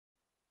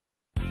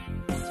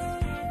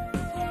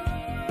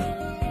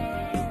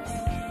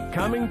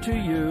coming to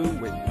you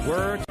with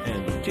words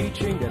and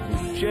teaching that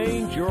will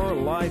change your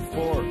life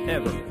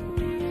forever.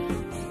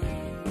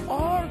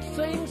 All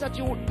things that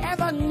you would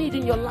ever need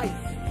in your life,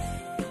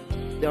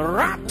 they're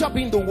wrapped up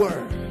in the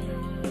Word.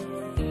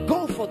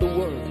 Go for the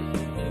Word.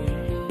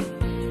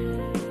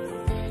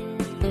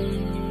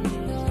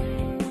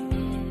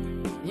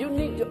 You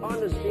need to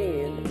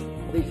understand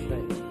these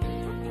things.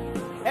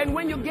 And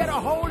when you get a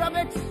hold of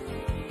it,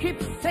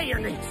 keep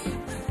saying it.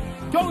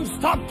 Don't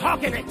stop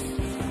talking it.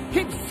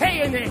 Keep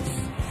saying it.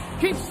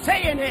 Keep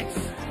saying it.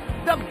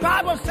 The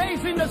Bible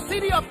says in the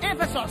city of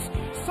Ephesus,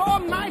 so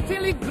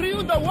mightily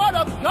grew the word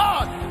of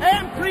God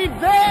and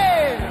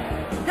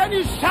prevailed. Can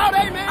you shout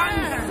amen?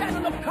 I'm set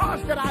on the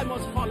course that I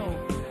must follow.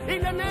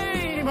 In the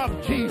name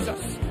of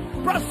Jesus,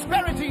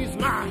 prosperity is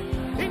mine.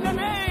 In the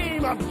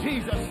name of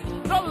Jesus,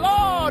 the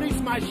Lord is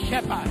my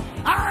shepherd.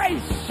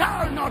 I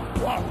shall not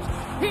want.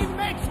 He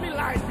makes me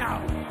lie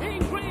down in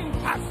green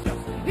pastures.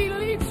 He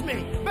leads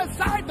me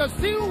beside the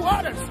still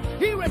waters.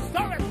 He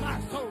restoreth my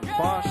soul.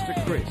 Pastor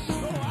Chris,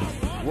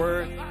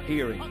 worth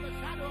hearing.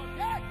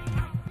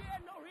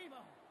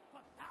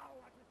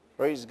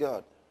 Praise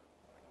God.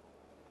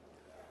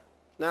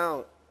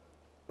 Now,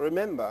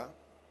 remember,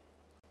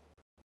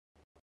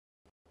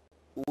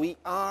 we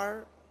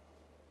are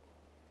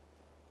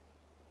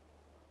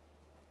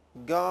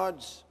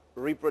God's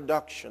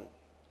reproduction.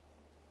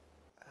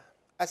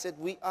 I said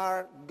we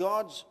are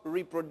God's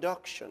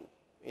reproduction.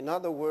 In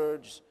other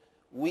words,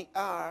 we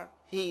are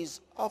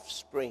His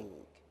offspring.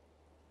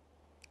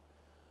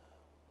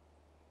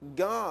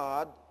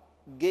 God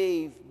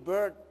gave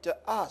birth to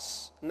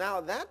us. Now,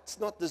 that's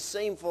not the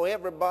same for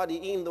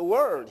everybody in the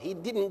world. He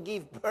didn't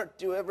give birth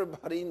to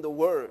everybody in the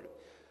world.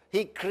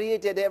 He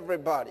created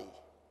everybody.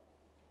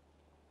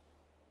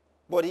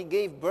 But He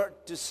gave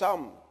birth to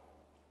some.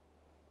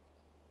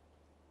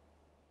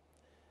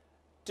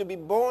 To be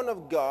born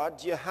of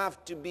God, you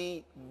have to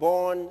be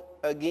born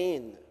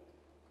again.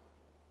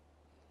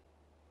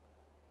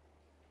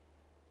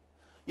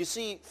 You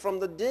see, from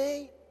the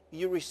day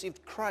you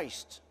received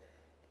Christ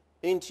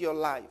into your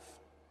life,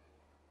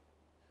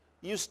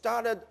 you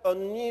started a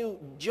new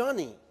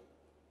journey.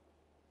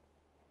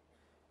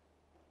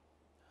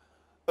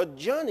 A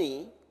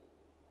journey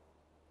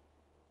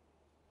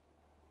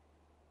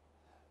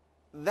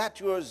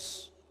that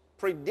was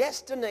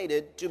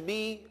predestinated to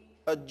be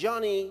a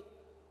journey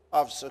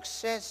of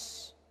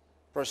success,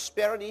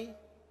 prosperity,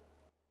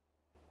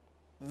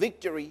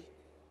 victory,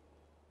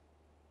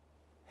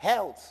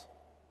 health,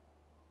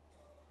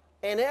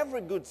 and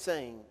every good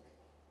thing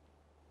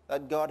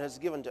that God has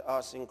given to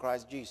us in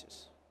Christ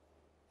Jesus.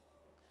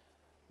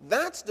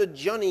 That's the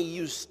journey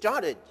you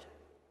started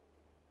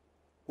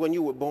when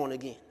you were born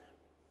again.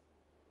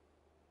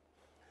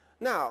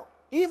 Now,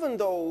 even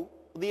though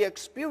the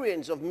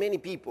experience of many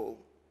people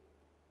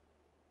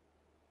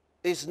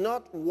is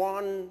not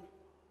one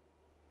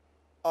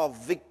of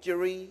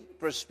victory,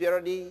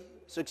 prosperity,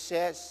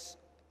 success,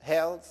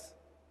 health,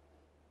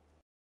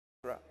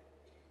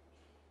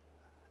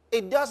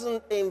 it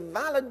doesn't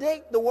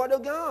invalidate the Word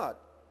of God,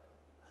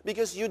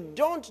 because you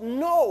don't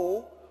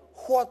know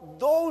what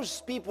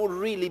those people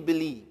really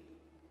believe.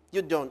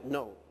 You don't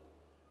know.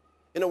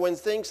 You know, when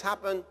things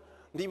happen,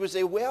 people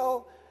say,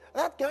 well,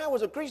 that guy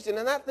was a Christian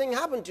and that thing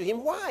happened to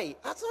him. Why?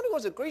 I thought he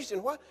was a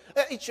Christian. Why?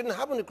 It shouldn't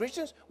happen to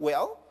Christians.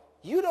 Well,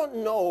 you don't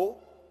know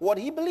what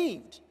he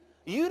believed.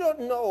 You don't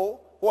know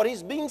what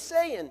he's been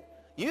saying.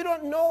 You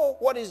don't know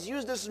what he's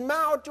used his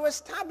mouth to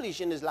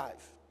establish in his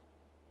life.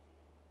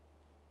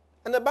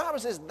 And the Bible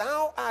says,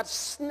 thou art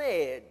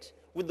snared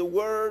with the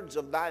words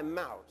of thy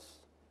mouth.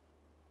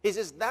 It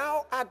says,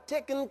 thou art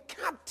taken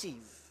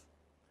captive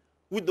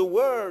with the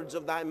words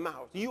of thy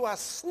mouth. You are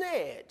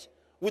snared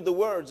with the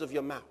words of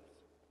your mouth.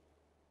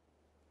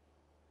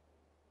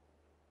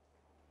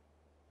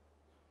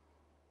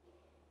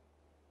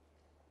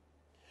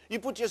 You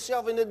put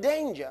yourself in a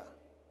danger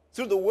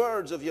through the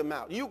words of your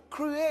mouth. You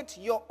create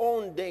your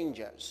own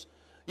dangers.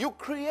 You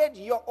create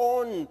your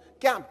own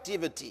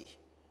captivity.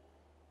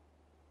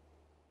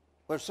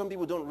 Where some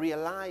people don't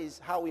realize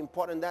how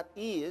important that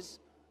is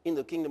in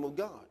the kingdom of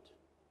God.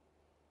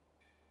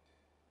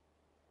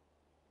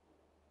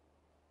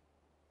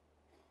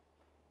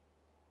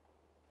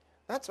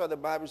 That's why the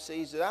Bible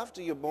says that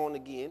after you're born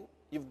again,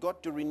 you've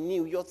got to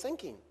renew your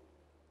thinking.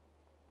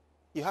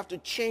 You have to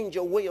change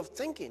your way of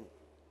thinking.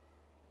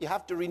 You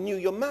have to renew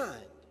your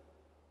mind.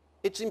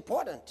 It's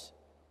important.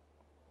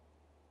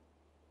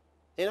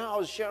 You know, I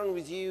was sharing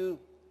with you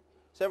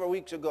several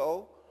weeks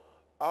ago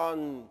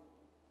on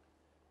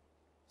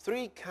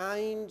 3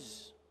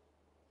 kinds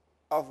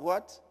of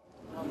what?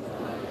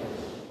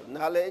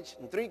 Knowledge.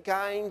 And 3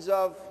 kinds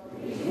of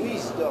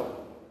wisdom.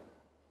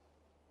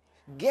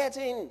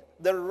 Getting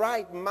the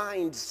right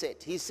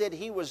mindset. He said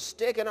he was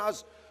taking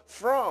us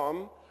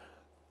from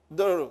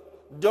the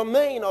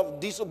domain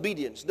of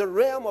disobedience, the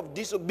realm of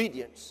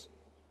disobedience,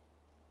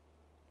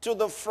 to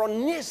the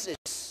phronesis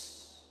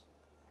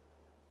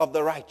of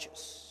the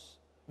righteous,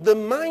 the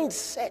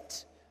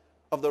mindset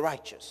of the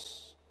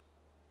righteous.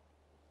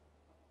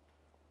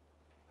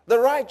 The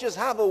righteous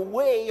have a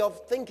way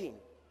of thinking.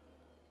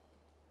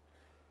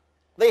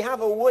 They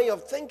have a way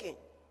of thinking.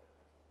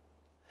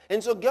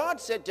 And so God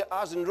said to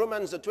us in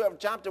Romans the 12th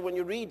chapter, when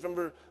you read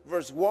from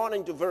verse 1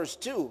 into verse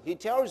 2, he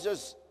tells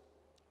us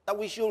that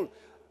we should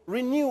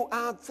renew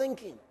our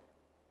thinking.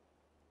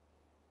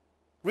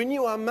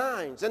 Renew our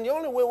minds. And the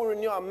only way we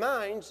renew our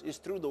minds is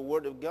through the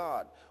Word of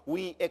God.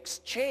 We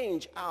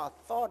exchange our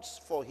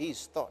thoughts for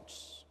His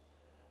thoughts.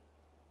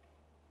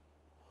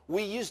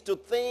 We used to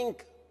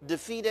think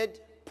defeated,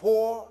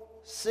 poor,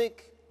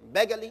 sick,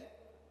 beggarly.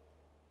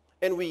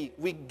 And we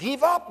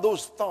give up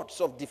those thoughts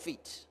of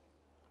defeat.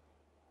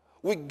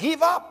 We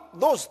give up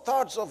those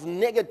thoughts of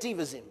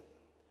negativism.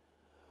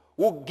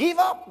 We give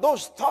up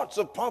those thoughts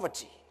of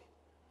poverty.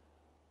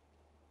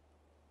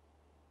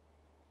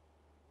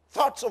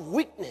 Thoughts of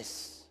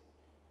weakness.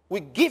 We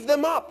give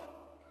them up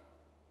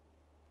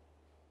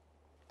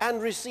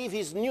and receive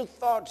His new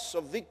thoughts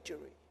of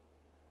victory.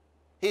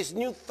 His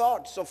new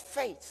thoughts of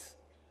faith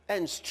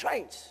and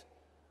strength.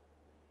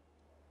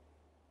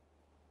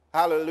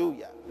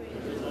 Hallelujah.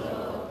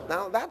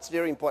 Now that's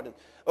very important.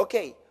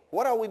 Okay,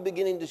 what are we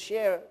beginning to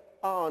share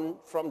on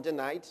from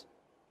tonight?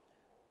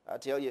 I'll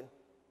tell you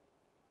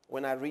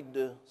when I read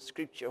the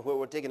scripture where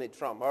we're taking it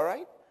from. All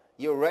right?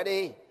 You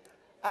ready?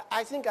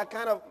 I think I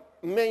kind of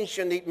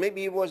mentioned it.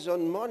 Maybe it was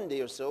on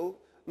Monday or so.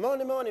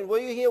 Monday morning. Were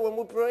you here when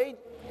we prayed?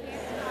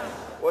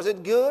 Yes. Was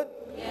it good?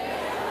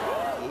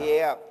 Yes.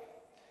 Yeah.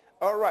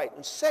 All right.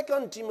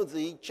 2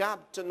 Timothy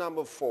chapter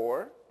number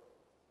 4.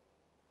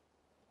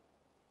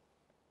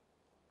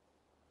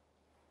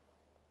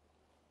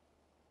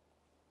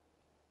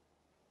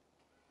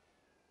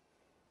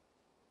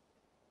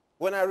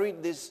 When I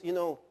read this, you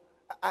know,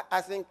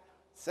 I think,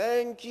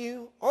 thank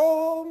you,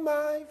 oh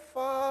my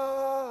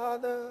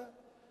Father,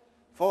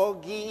 for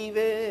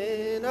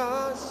giving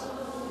us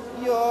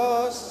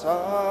your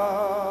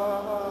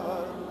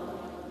Son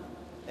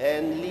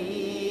and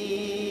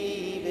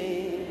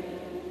leaving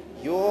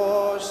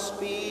your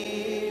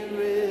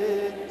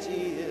Spirit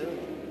till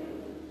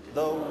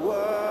the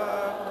work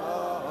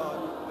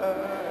on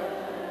earth.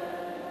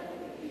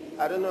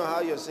 I don't know how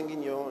you're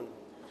singing your own.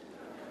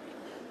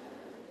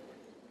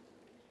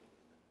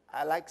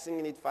 I like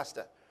singing it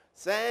faster.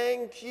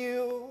 Thank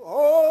you,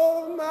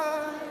 oh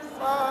my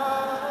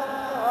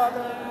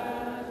Father,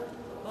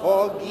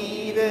 for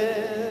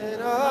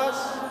giving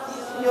us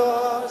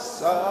your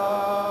Son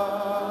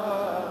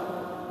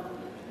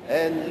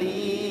and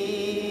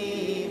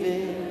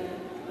leaving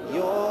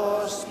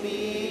your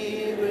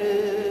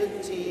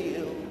Spirit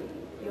till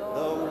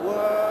the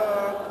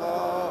work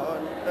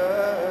on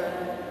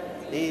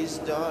earth is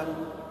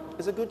done.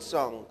 It's a good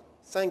song,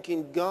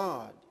 thanking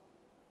God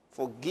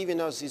for giving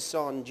us His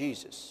Son,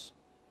 Jesus,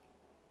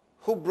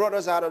 who brought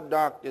us out of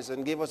darkness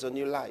and gave us a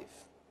new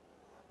life,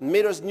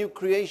 made us new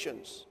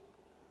creations.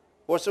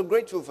 We're so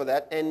grateful for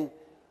that, and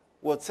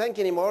we're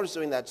thanking Him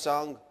also in that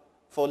song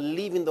for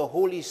leaving the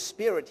Holy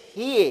Spirit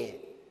here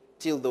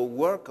till the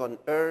work on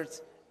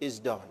earth is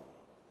done.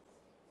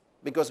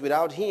 Because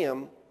without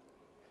Him,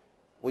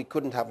 we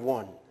couldn't have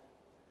won.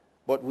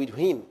 But with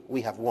Him, we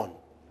have won.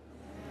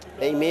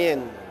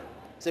 Amen.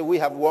 Say, we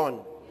have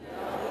won.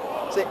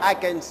 Say, I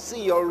can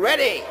see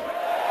already.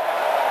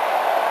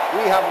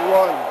 We have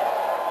won.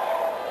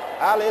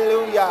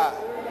 Hallelujah.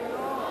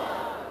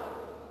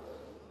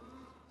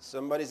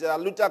 Somebody said, a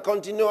luta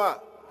continua.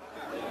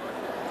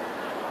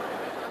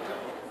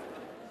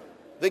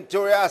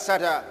 Victoria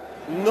Sata.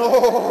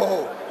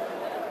 No.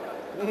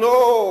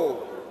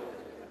 No.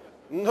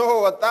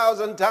 No,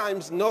 1,000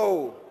 times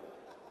no.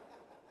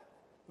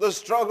 The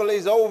struggle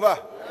is over.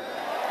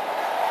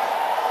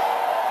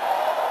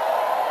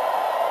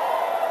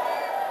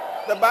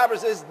 The Bible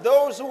says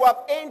those who have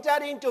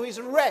entered into His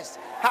rest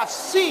have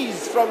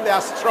ceased from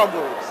their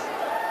struggles.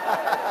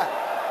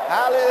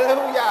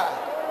 Hallelujah.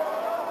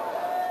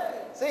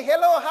 Say,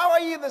 hello, how are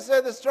you? They say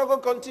the struggle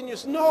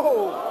continues.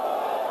 No,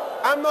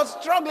 I'm not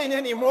struggling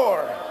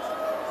anymore.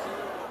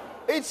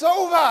 It's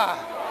over.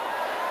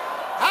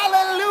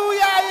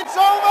 Hallelujah, it's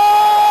over.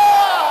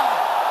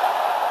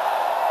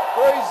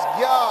 Praise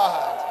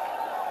God.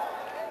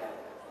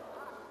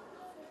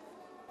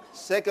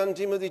 2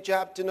 Timothy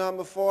chapter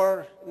number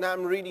 4, now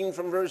I'm reading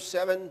from verse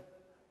 7.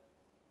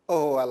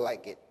 Oh, I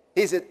like it.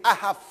 He said, I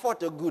have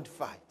fought a good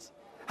fight.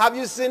 Have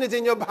you seen it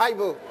in your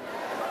Bible?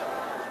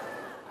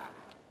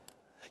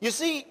 You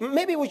see,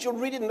 maybe we should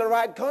read it in the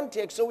right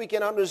context so we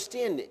can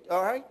understand it,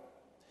 all right?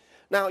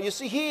 Now, you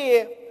see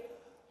here,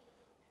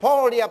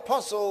 Paul the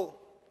apostle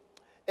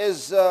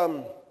is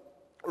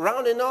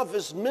rounding off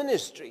his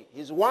ministry.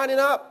 He's winding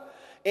up,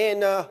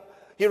 and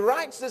he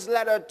writes this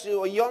letter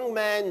to a young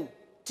man,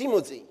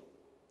 Timothy.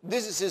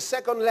 This is his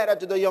second letter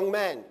to the young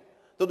man,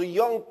 to the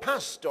young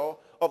pastor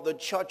of the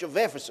church of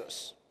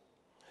Ephesus.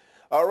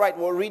 All right,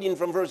 we're reading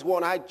from verse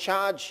 1. I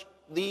charge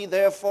thee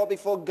therefore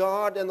before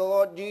God and the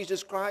Lord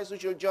Jesus Christ, who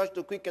shall judge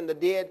the quick and the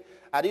dead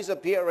at His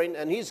appearing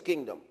and His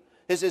kingdom.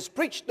 He says,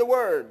 preach the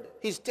word.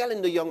 He's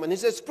telling the young man. He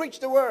says, preach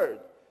the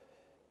word.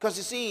 Because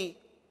you see,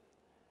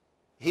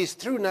 he's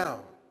through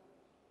now.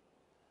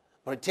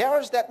 When he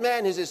tells that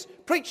man, he says,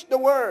 preach the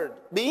word,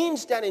 be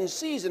instant in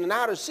season and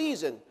out of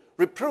season,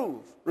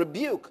 reprove,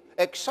 rebuke,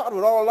 exhort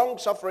with all long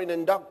suffering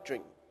and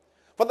doctrine.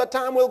 For the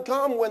time will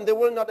come when they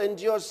will not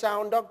endure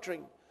sound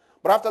doctrine,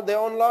 but after their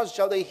own lusts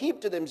shall they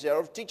heap to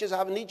themselves teachers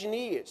having itching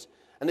ears,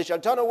 and they shall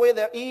turn away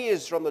their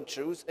ears from the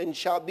truth, and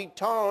shall be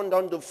turned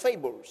unto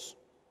fables.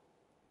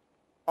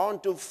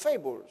 Unto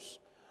fables.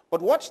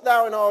 But watch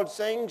thou in all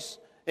things,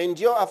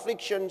 endure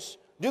afflictions,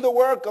 do the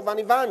work of an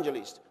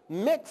evangelist,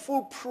 make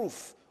full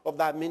proof of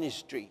thy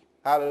ministry.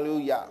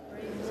 Hallelujah.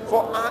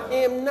 For I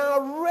am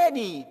now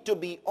ready to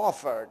be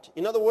offered.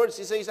 In other words,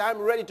 he says, I'm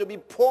ready to be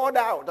poured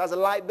out as a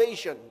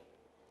libation.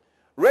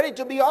 Ready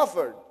to be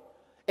offered.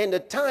 And the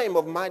time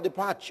of my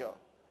departure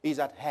is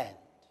at hand.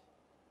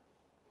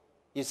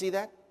 You see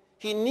that?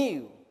 He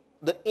knew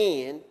the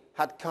end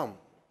had come.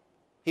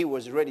 He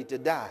was ready to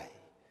die.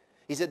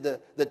 He said,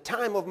 the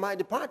time of my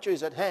departure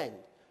is at hand.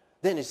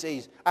 Then he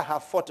says, I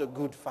have fought a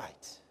good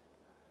fight.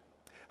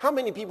 How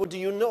many people do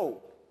you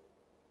know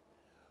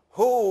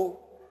who,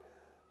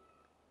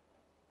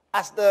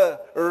 as they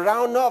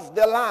round off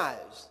their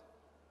lives,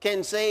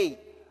 can say,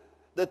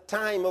 the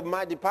time of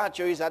my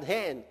departure is at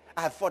hand.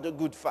 I have fought a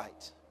good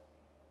fight.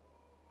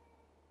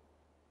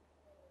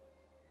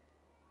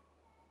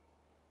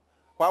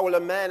 Why will a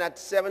man at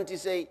 70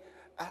 say,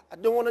 I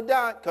don't want to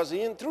die because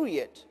he ain't through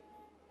yet?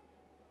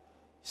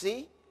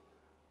 See?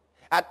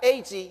 At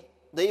 80,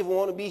 they even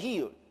want to be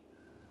healed.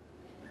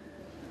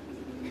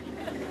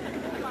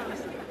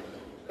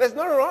 There's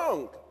nothing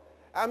wrong.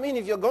 I mean,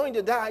 if you're going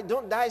to die,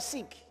 don't die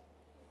sick.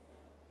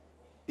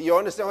 You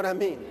understand what I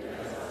mean?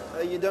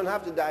 Yes. You don't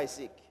have to die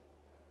sick.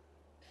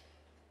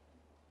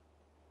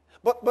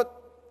 But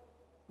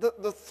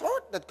the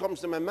thought that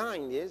comes to my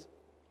mind is,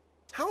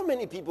 how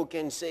many people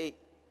can say,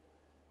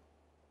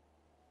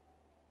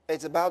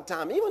 it's about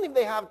time, even if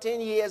they have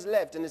 10 years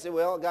left, and they say,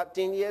 well, I got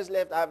 10 years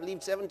left, I've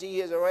lived 70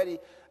 years already,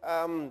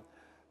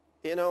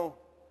 you know,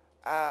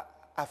 I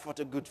fought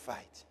a good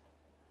fight.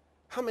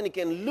 How many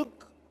can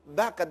look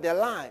back at their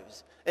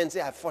lives and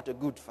say, I fought a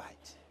good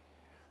fight?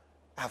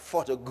 I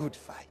fought a good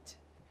fight.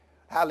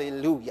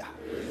 Hallelujah.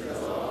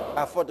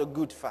 I fought a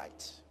good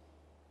fight.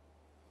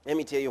 Let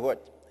me tell you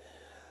what.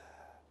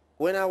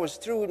 When I was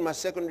through with my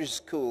secondary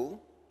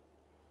school,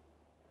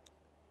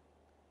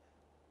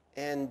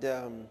 and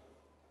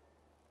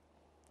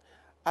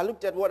I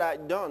looked at what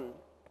I'd done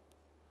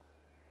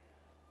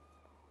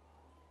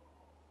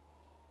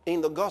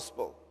in the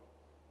gospel.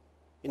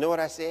 You know what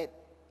I said?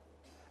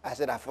 I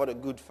said, I fought a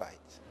good fight.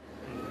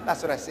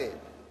 That's what I said.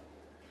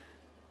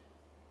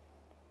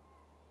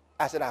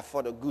 I said, I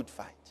fought a good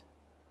fight.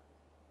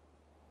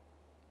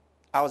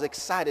 I was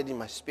excited in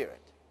my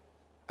spirit.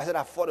 I said,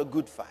 I fought a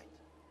good fight.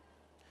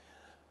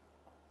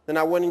 Then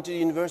I went into the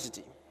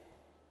university.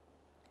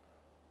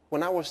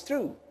 When I was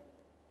through,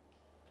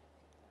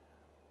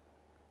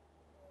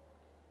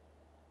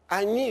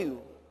 I knew,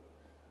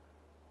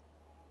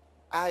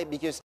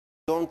 because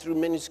I've gone through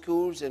many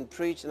schools and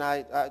preached, and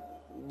I've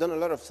done a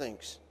lot of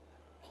things.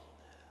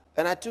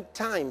 And I took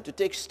time to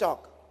take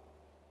stock.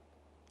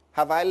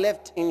 Have I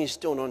left any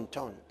stone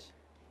unturned?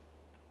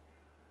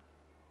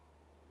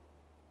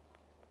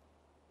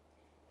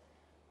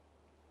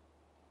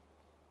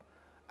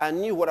 I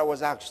knew what I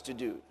was asked to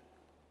do.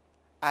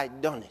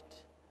 I'd done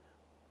it.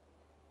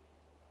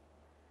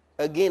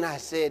 Again, I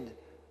said,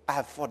 I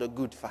have fought a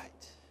good fight.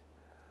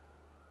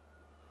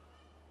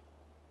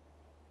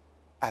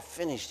 I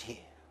finished here.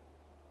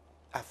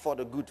 I fought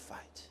a good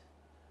fight.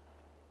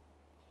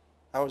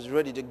 I was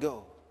ready to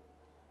go.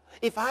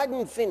 If I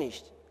hadn't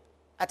finished,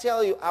 I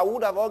tell you, I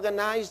would have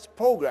organized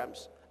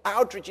programs,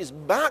 outreaches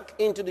back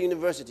into the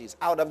universities.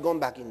 I would have gone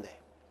back in there.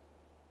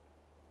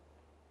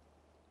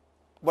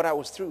 But I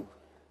was through.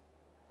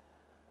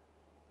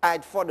 I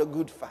had fought a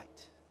good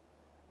fight.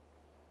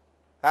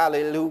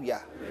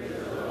 Hallelujah.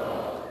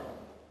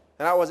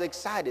 And I was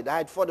excited. I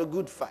had fought a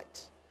good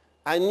fight.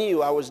 I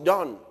knew I was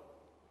done.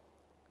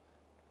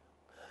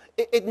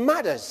 It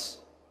matters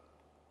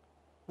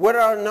whether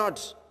or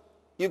not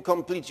you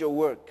complete your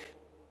work.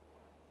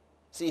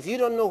 See, if you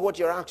don't know what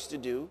you're asked to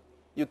do,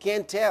 you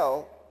can't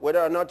tell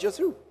whether or not you're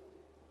through.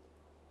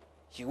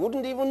 You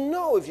wouldn't even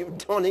know if you've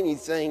done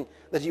anything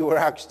that you were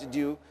asked to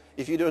do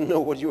if you don't know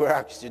what you were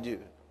asked to do.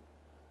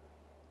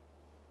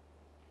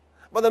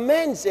 But the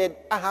man said,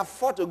 I have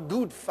fought a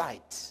good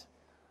fight.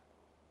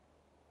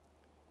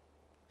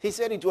 He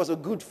said it was a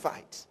good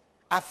fight.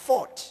 I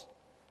fought.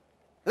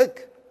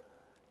 Look,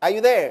 are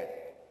you there?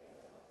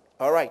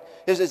 All right.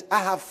 He says,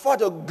 I have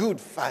fought a good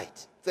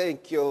fight.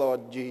 Thank you,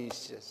 Lord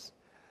Jesus.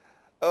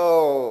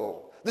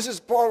 Oh, this is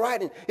Paul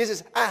writing. He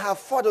says, I have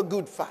fought a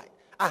good fight.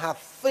 I have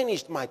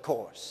finished my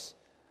course.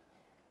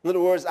 In other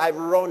words, I've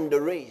run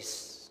the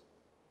race.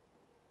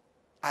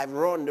 I've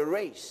run the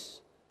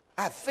race.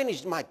 I've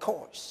finished my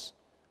course.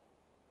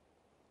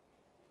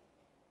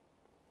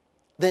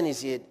 Then he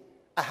said,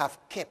 I have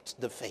kept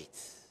the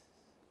faith.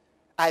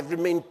 I've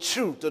remained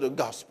true to the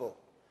gospel.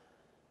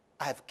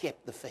 I've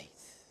kept the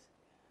faith.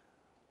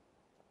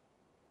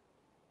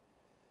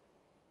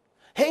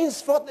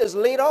 Henceforth is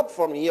laid up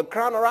for me a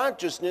crown of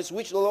righteousness,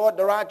 which the Lord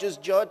the righteous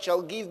judge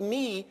shall give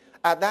me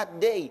at that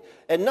day,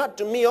 and not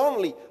to me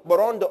only, but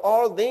unto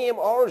all them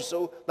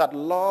also that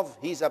love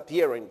his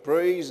appearing.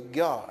 Praise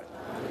God.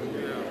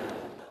 Hallelujah.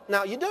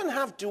 Now, you don't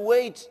have to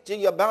wait till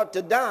you're about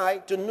to die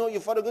to know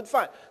you fought a good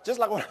fight. Just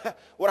like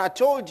what I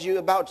told you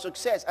about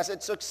success. I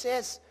said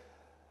success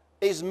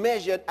is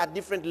measured at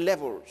different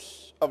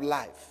levels of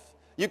life.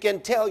 You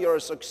can tell you're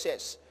a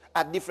success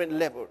at different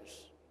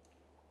levels.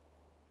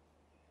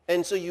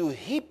 And so you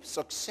heap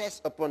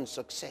success upon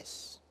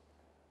success.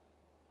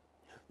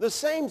 The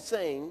same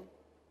thing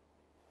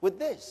with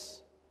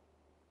this.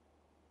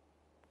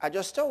 I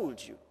just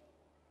told you.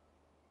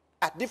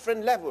 At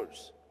different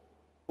levels.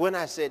 When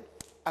I said,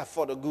 I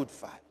fought a good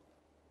fight.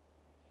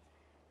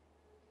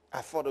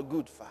 I fought a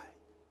good fight.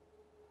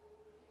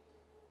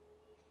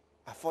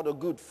 I fought a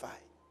good fight.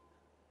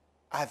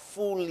 I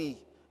fully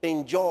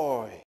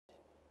enjoyed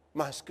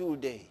my school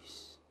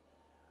days.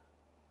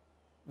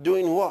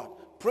 Doing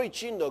what?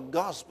 Preaching the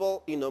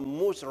gospel in a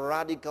most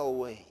radical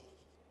way.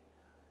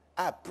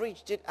 I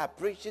preached it, I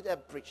preached it, I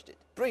preached it.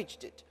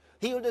 Preached it.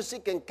 Healed the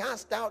sick and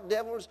cast out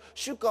devils.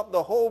 Shook up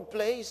the whole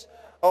place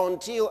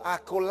until I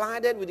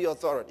collided with the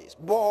authorities.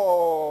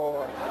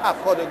 Boy, I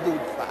fought a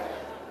good fight.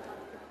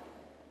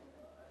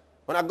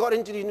 When I got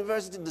into the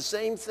university, the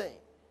same thing.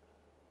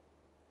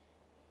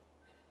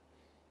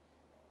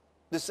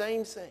 The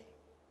same thing.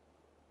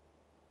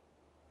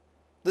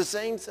 The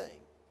same thing.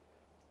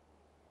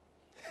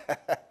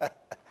 I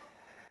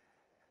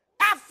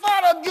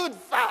fought a good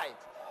fight.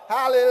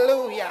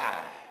 Hallelujah.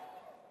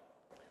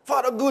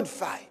 Fought a good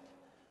fight.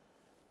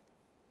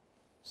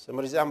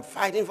 Somebody said, I'm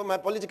fighting for my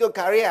political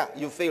career.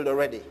 You failed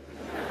already.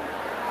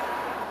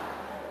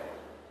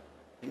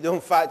 You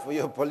don't fight for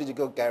your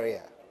political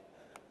career.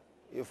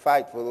 You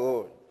fight for the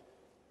Lord.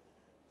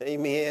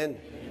 Amen.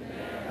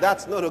 Amen.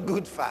 That's not a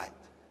good fight.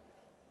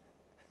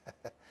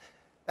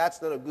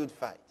 That's not a good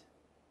fight.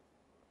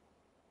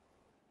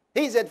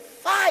 He said,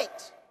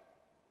 fight.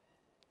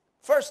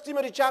 1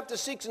 Timothy chapter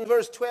 6 and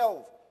verse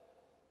 12.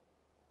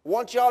 I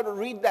want y'all to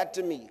read that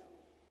to me.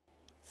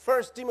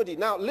 1 Timothy.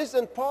 Now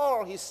listen,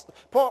 Paul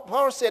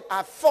said,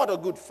 I fought a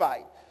good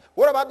fight.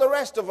 What about the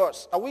rest of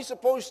us? Are we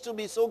supposed to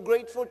be so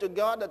grateful to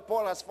God that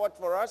Paul has fought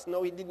for us?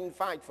 No, he didn't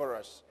fight for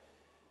us.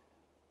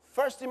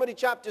 1 Timothy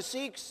chapter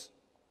 6.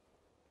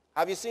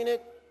 Have you seen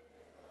it?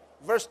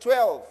 Verse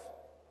 12.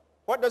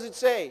 What does it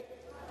say?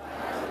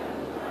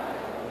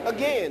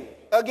 Again.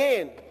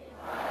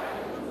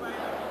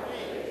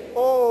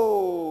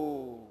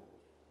 Oh.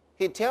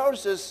 He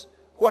tells us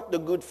what the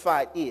good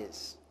fight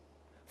is.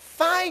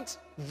 Fight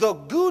the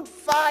good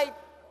fight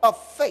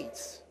of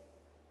faith.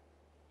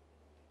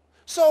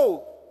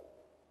 So,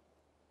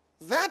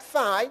 that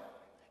fight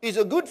is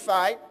a good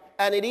fight,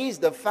 and it is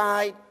the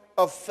fight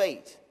of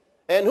faith.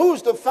 And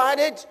who's to fight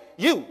it?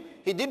 You.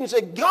 He didn't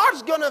say,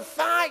 God's going to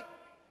fight.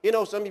 You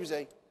know, some people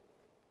say,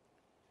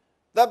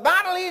 the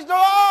battle is the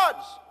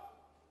Lord's.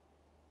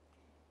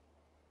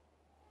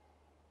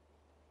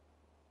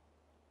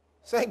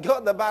 Thank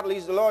God the battle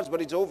is the Lord's,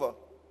 but it's over.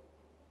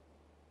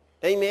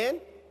 Amen?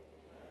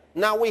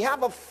 Now we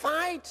have a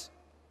fight,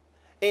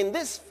 and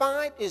this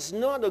fight is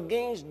not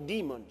against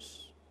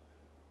demons.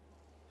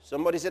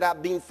 Somebody said,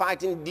 I've been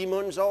fighting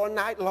demons all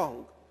night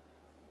long.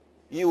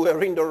 You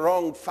were in the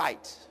wrong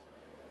fight.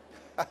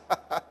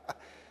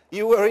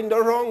 You were in the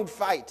wrong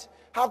fight.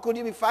 How could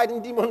you be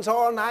fighting demons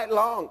all night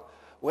long?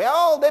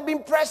 Well, they've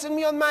been pressing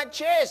me on my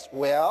chest.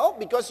 Well,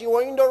 because you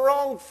were in the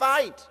wrong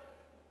fight.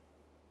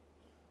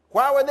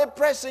 Why were they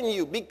pressing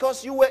you?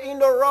 Because you were in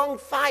the wrong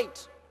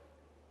fight.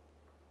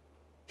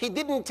 He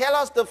didn't tell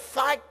us to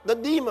fight the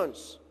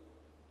demons.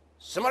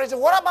 Somebody said,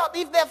 what about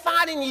if they're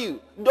fighting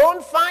you?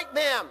 Don't fight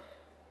them.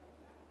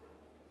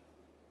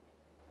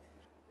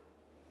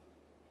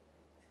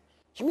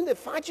 You mean they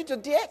fight you to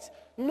death?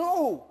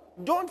 No,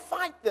 don't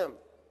fight them.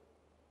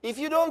 If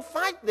you don't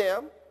fight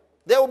them,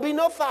 there will be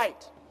no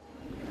fight.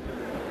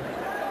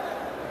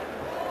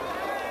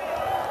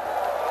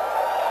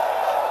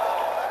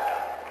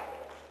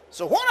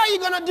 So what are you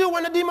going to do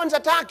when the demons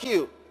attack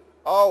you?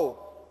 Oh,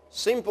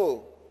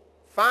 simple.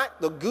 Fight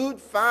the good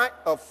fight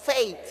of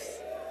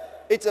faith.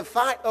 It's a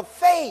fight of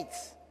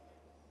faith.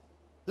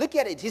 Look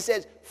at it. He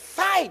says,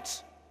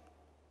 fight.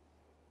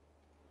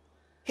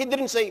 He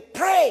didn't say,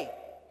 pray.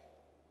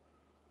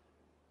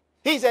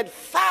 He said,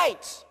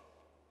 fight.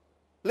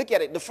 Look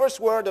at it. The first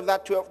word of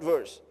that 12th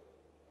verse.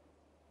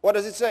 What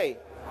does it say?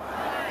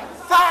 Fight.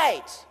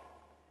 Fight.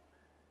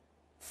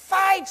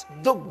 Fight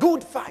the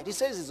good fight. He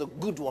says it's a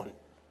good one.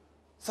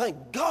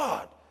 Thank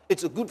God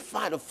it's a good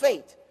fight of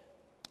faith.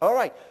 All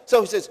right.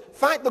 So he says,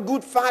 fight the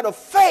good fight of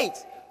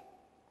faith.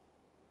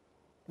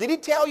 Did he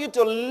tell you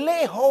to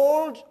lay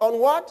hold on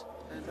what?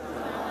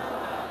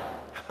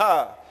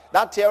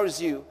 That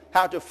tells you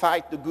how to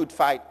fight the good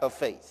fight of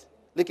faith.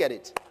 Look at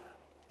it.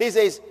 He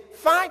says,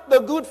 fight the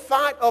good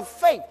fight of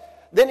faith.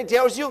 Then he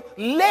tells you,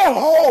 lay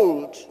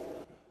hold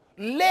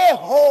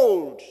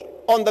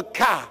on the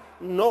car.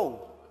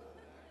 No.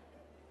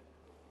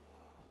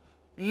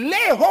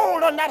 Lay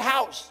hold on that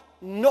house.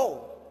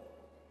 No.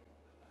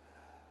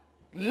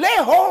 Lay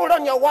hold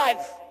on your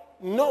wife?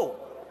 No.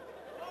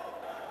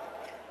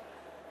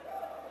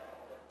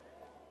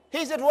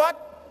 He said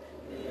what?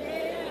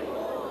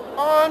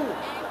 On.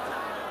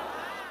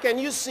 Can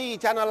you see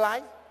eternal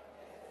life?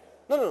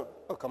 No.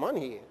 Oh, come on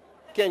here.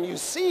 Can you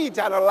see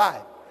eternal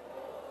life?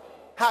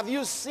 Have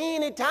you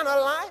seen eternal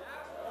life?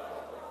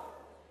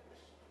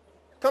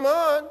 Come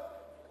on.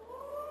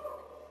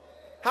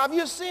 Have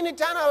you seen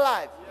eternal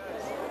life?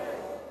 Yes.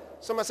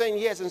 Some are saying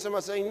yes and some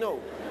are saying no.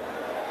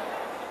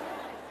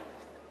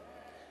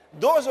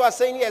 Those who are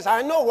saying yes,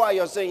 I know why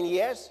you're saying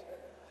yes.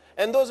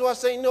 And those who are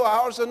saying no, I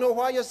also know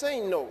why you're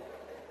saying no.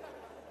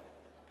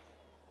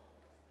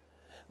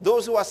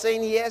 Those who are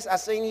saying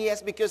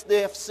yes because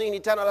they have seen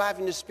eternal life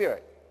in the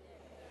Spirit.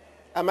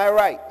 Am I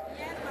right?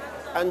 Yes.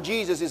 And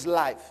Jesus is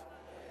life.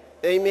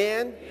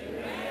 Amen?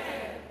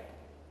 Amen.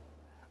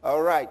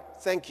 All right.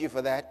 Thank you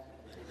for that.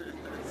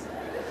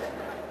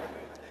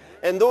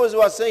 And those who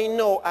are saying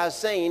no are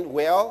saying,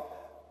 well,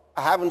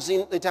 I haven't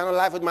seen eternal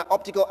life with my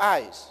optical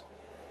eyes.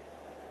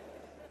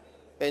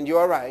 And you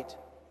are right.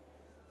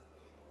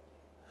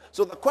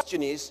 So the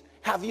question is,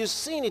 have you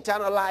seen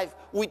eternal life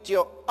with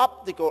your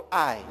optical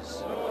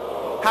eyes?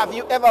 No. Have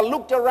you ever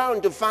looked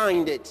around to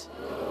find it?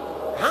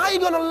 No. How are you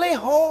going to lay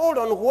hold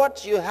on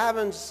what you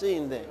haven't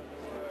seen then?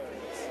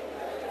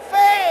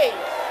 Faith.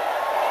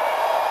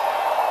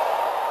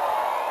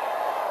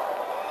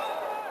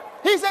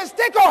 He says,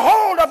 take a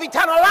hold of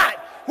eternal life.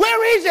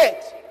 Where is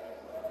it?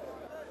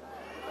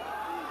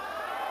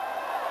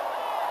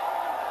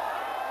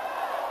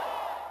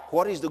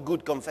 What is the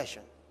good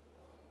confession?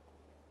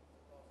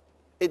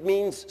 It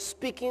means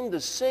speaking the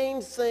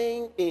same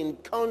thing in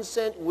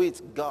consent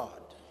with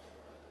God.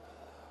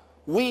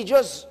 We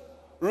just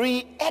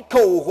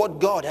re-echo what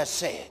God has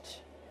said.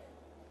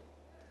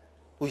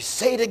 We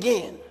say it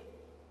again.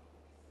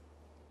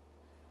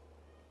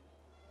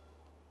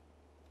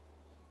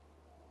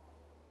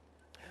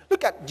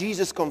 Look at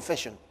Jesus'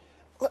 confession.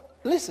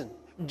 Listen,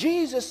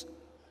 Jesus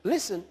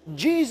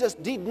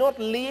did not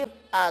live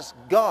as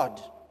God.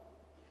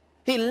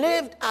 He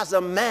lived as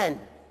a man.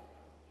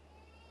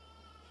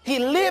 He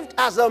lived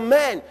as a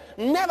man.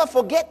 Never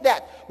forget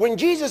that. When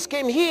Jesus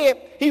came here,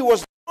 he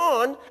was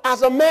born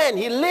as a man.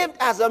 He lived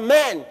as a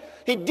man.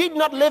 He did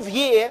not live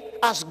here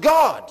as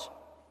God.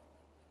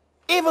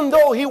 Even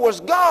though he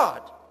was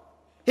God,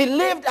 he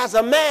lived as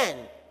a man.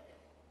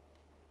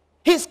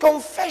 His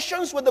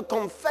confessions were the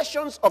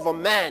confessions of a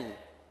man.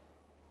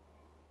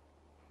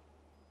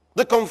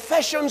 The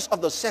confessions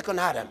of the second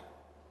Adam.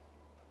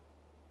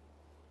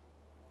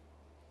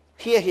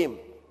 Hear him.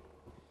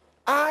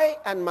 I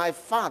and my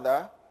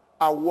Father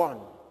are one.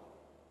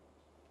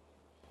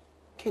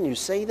 Can you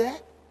say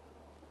that?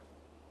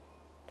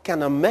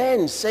 Can a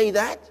man say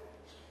that?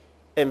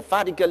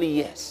 Emphatically,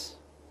 yes.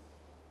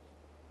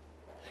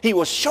 He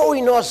was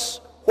showing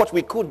us what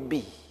we could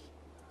be.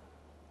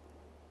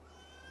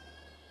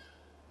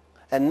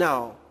 And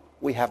now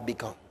we have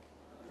become.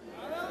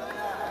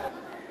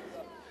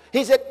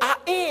 He said, I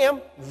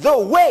am the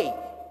way,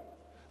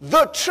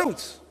 the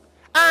truth,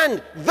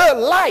 and the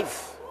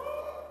life.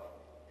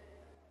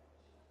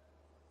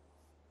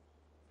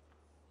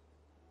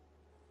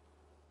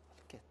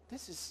 Okay,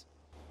 this is,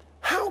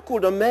 how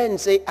could a man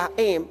say, I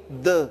am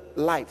the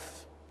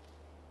life?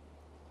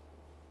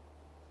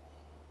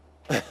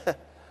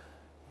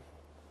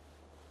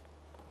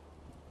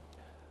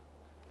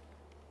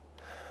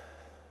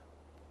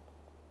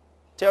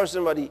 Tell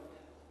somebody,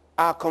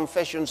 our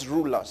confessions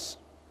rule us.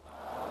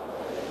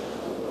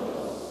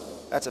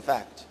 That's a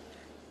fact.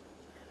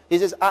 He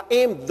says, I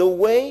am the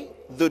way,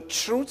 the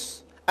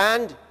truth,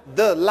 and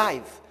the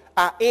life.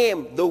 I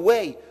am the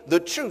way, the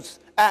truth,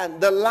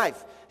 and the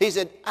life. He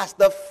said, as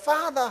the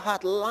Father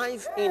had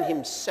life in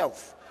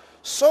himself,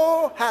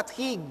 so hath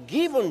he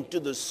given to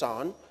the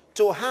Son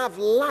to have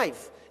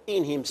life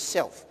in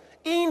himself.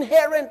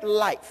 Inherent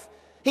life.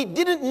 He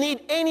didn't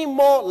need any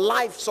more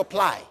life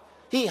supply.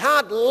 He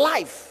had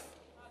life.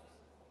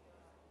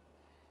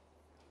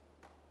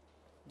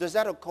 Does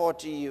that occur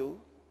to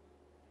you?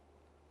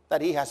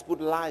 That he has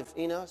put life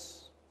in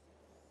us?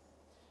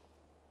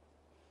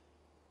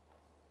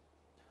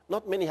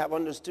 Not many have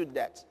understood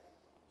that.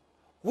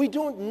 We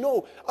don't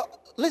know.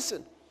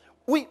 Listen,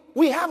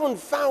 we haven't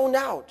found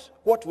out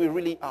what we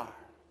really are.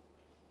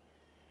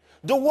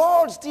 The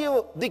world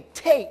still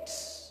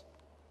dictates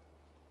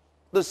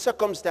the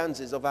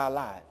circumstances of our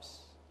lives.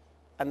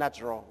 And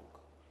that's wrong.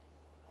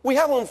 We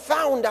haven't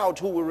found out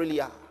who we really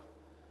are.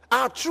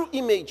 Our true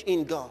image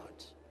in God.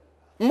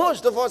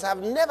 Most of us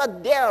have never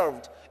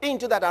delved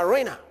into that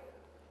arena.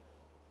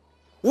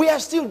 We are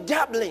still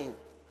dabbling,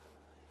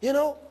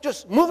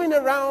 just moving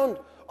around,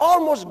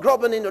 almost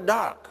groping in the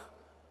dark,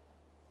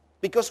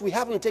 because we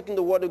haven't taken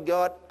the Word of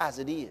God as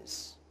it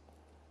is.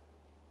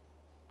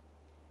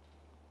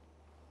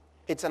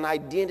 It's an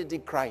identity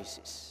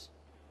crisis.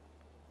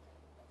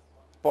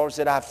 Paul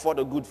said, I have fought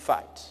a good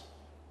fight.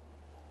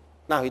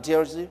 Now he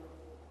tells you,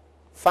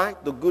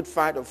 fight the good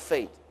fight of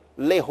faith.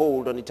 Lay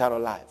hold on eternal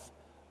life.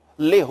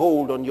 Lay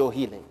hold on your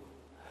healing.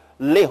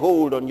 lay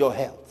hold on your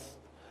health.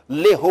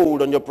 Lay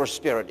hold on your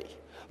prosperity.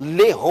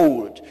 Lay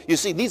hold. You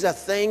see, these are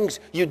things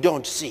you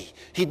don't see.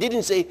 He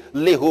didn't say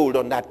lay hold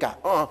on that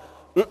car.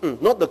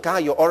 Not the car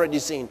you're already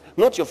seeing.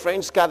 Not your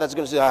friend's car that's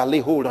going to say, lay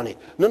hold on it.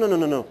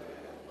 No.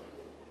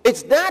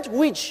 It's that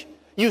which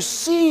you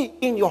see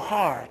in your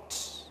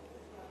heart.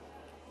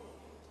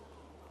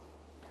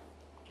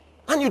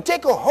 And you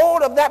take a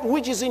hold of that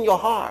which is in your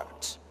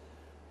heart.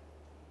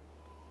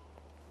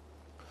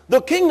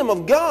 The kingdom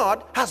of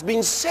God has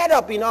been set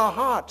up in our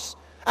hearts.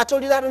 I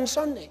told you that on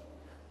Sunday.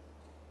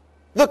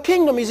 The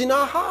kingdom is in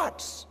our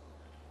hearts.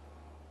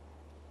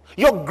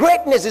 Your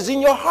greatness is in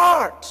your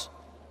heart.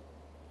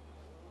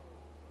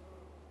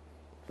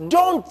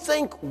 Don't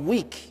think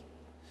weak.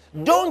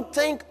 Don't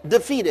think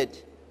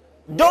defeated.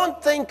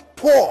 Don't think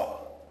poor.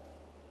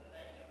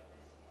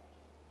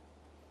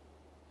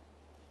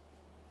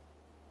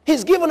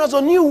 He's given us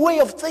a new way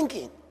of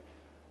thinking.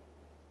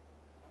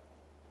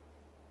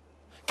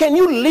 Can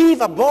you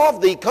live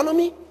above the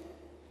economy?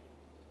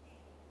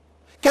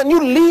 Can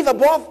you live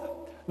above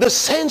the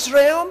sense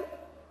realm?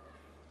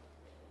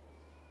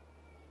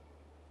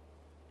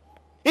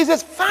 He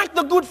says, fight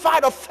the good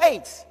fight of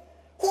faith.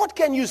 What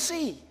can you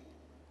see?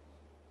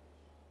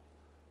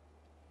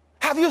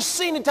 Have you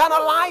seen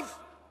eternal life?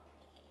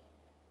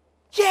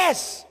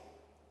 Yes.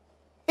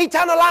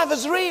 Eternal life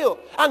is real.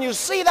 And you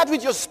see that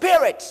with your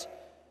spirit.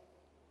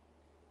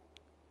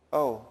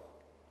 Oh,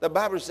 the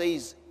Bible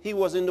says he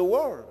was in the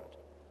world.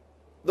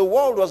 The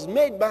world was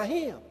made by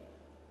him.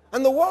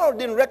 And the world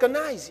didn't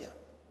recognize him.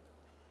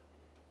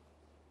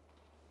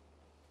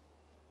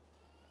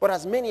 But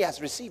as many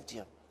as received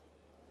him,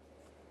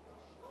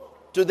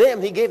 to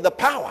them he gave the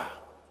power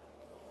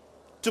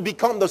to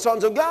become the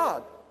sons of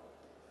God.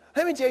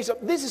 Let me tell you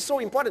something. This is so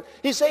important.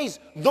 He says,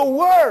 the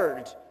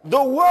Word.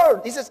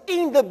 He says,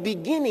 in the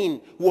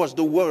beginning was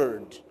the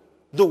Word,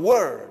 the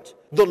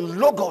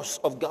Logos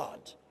of God.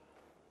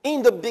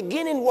 In the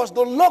beginning was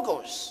the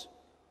Logos.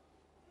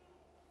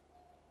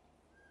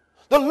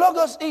 The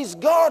Logos is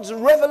God's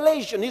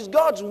revelation. Is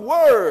God's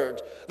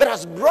Word that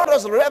has brought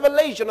us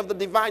revelation of the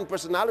divine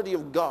personality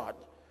of God.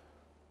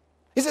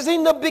 He says,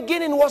 in the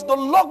beginning was the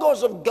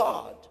Logos of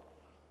God.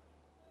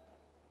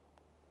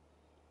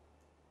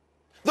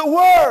 The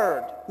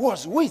Word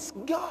was with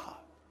God.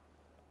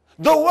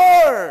 The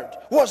Word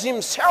was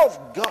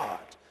himself God.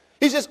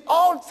 He says,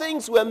 all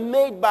things were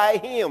made by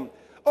him.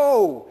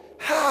 Oh,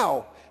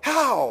 how?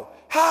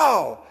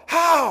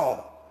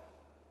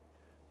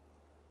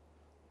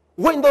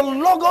 When the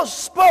Logos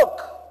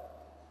spoke,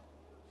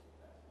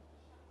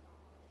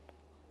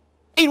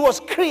 it was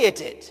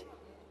created.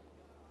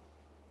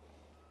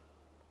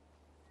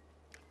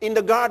 In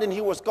the garden,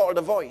 he was called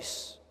a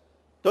voice.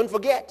 Don't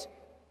forget,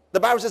 the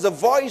Bible says the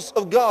voice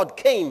of God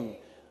came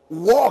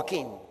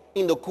walking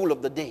in the cool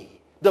of the day.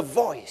 The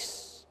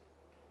voice.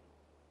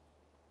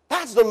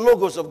 That's the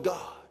Logos of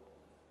God.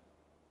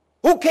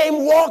 Who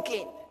came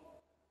walking.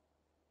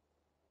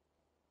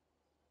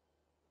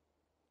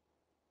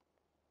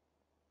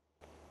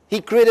 He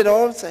created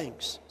all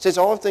things. It says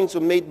all things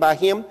were made by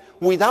him.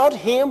 Without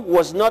him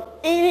was not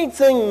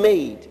anything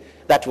made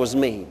that was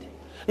made.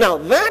 Now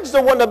that's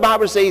the one the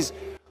Bible says,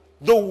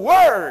 the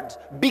Word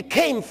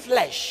became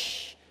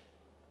flesh.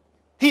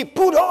 He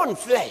put on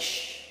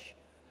flesh.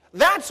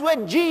 That's where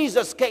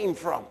Jesus came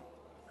from.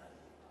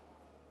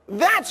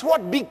 That's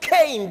what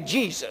became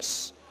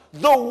Jesus.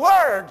 The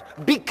Word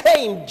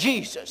became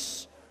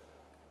Jesus.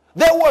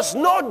 There was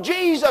no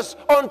Jesus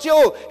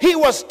until he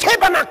was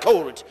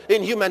tabernacled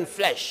in human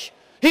flesh.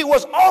 He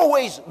was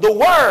always the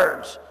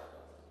Word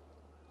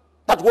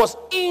that was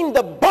in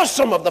the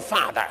bosom of the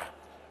Father.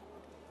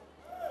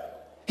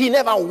 He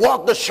never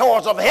walked the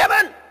shores of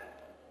heaven.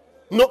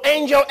 No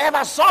angel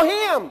ever saw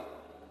him.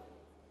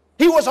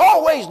 He was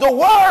always the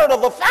Word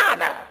of the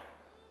Father.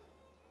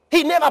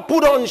 He never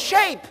put on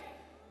shape.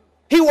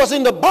 He was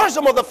in the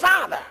bosom of the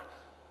Father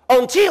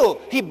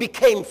until he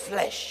became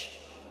flesh.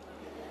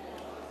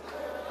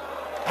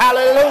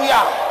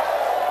 Hallelujah.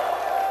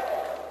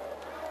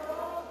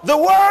 The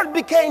Word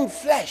became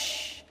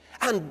flesh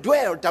and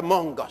dwelt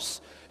among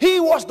us. He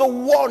was the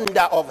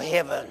wonder of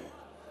heaven.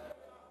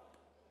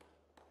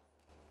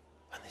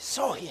 And they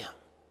saw him.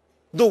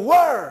 The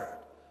Word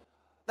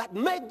that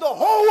made the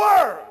whole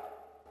world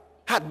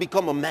had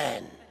become a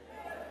man.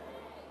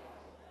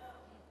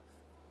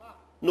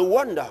 No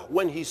wonder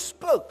when he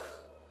spoke,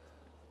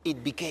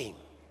 it became.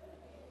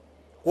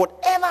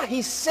 Whatever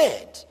he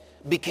said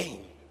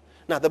became.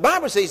 Now the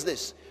Bible says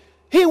this.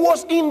 He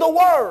was in the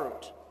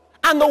world,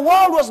 and the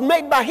world was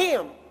made by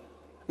him,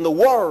 and the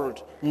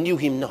world knew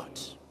him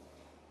not.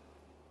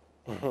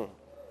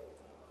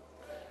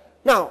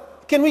 Now,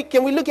 can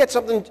we look at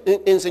something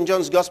in St.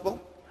 John's Gospel?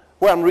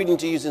 Where I'm reading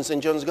to you is in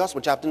St. John's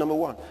Gospel, chapter number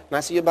 1. Can I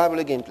see your Bible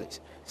again,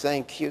 please?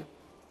 Thank you.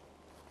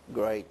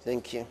 Great,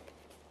 thank you.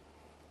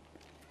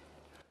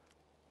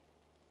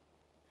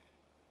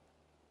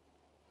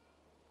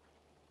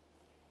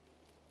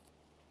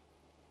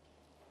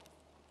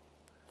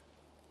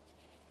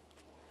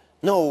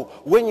 No,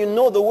 when you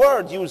know the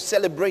Word, you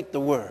celebrate the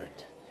Word.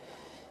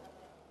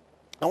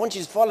 I want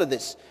you to follow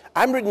this.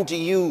 I'm reading to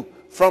you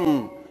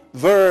from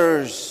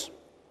verse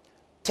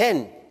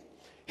 10.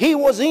 He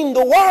was in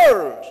the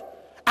world,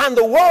 and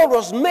the world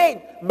was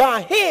made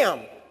by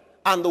him,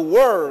 and the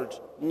world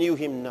knew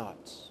him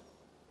not.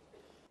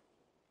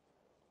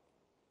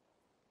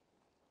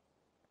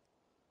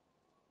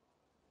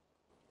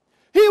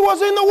 He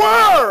was in the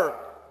world.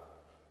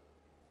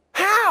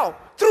 How?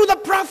 Through the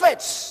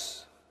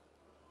prophets.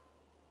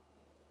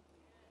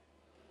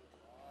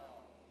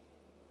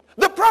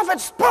 The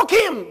prophets spoke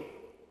him.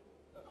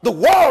 The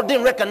world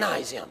didn't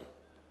recognize him.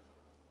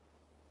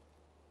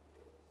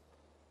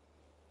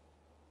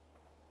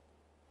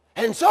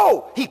 And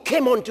so he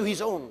came unto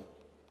his own.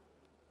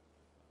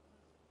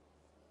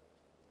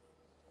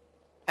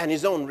 And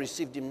his own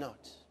received him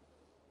not.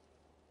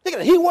 Look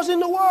at it. He was in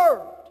the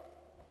world.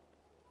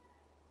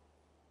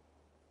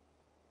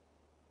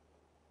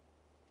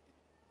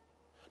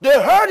 They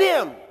heard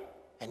him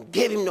and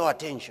gave him no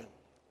attention.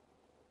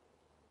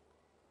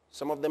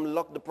 Some of them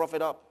locked the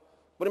prophet up.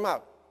 Put him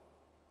out.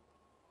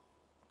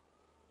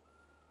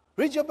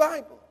 Read your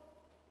Bible.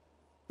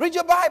 Read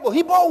your Bible.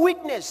 He bore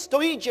witness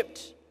to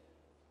Egypt.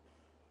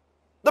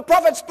 The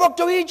prophet spoke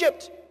to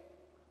Egypt.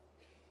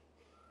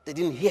 They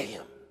didn't hear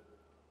him.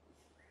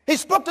 He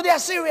spoke to the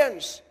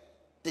Assyrians.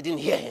 They didn't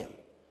hear him.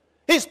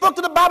 He spoke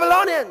to the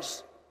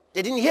Babylonians.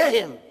 They didn't hear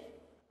him.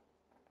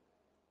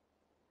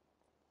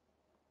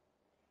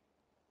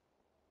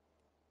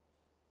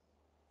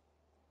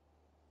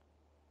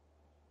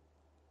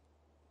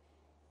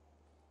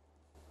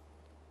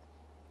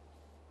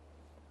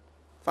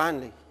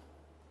 Finally,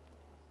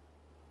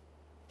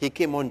 he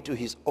came unto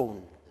his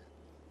own,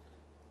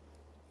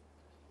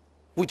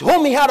 with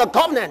whom he had a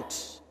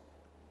covenant,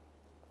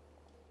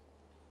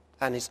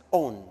 and his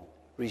own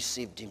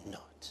received him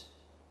not.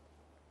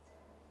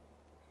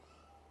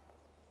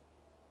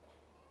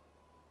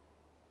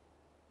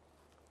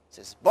 It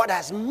says, but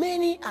as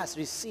many as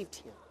received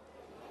him,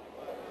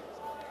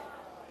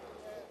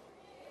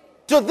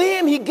 to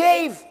them he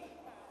gave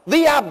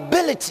the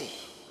ability,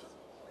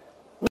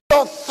 the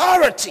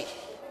authority,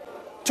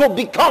 to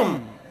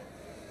become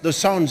the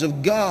sons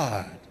of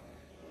God.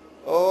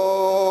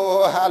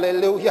 Oh,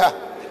 hallelujah.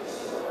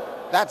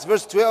 That's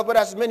verse 12. But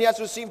as many as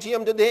received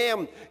him, to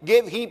them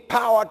gave he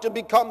power to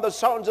become the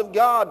sons of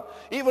God,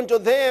 even to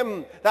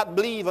them that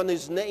believe on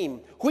his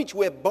name, which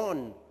were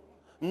born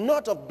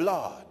not of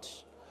blood,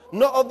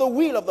 nor of the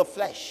will of the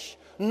flesh,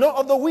 nor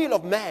of the will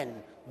of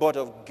man, but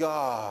of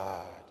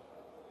God.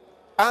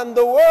 And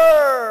the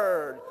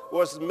Word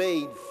was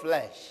made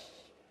flesh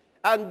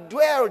and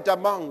dwelt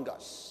among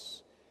us.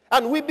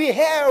 And we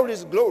beheld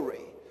his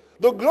glory,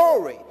 the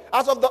glory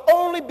as of the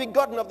only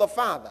begotten of the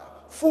Father,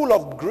 full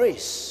of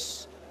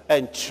grace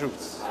and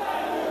truth.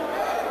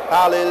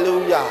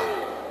 Hallelujah.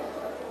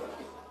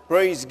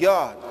 Praise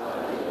God.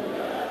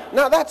 Hallelujah.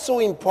 Now that's so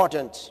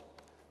important.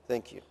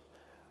 Thank you.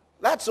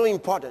 That's so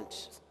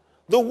important.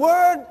 The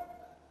word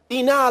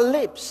in our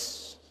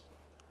lips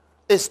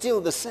is still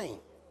the same.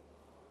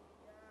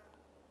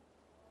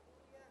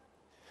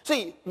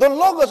 See, the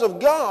Logos of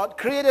God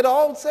created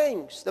all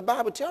things, the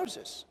Bible tells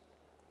us.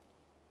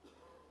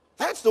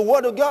 That's the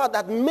Word of God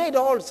that made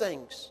all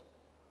things.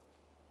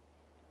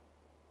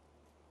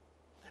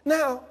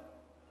 Now,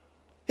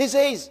 he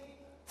says,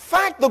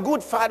 fight the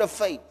good fight of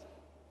faith.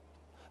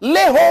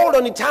 Lay hold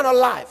on eternal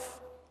life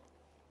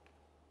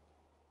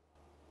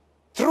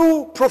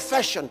through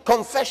profession,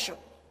 confession.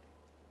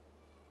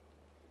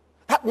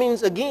 That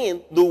means,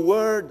 again, the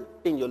word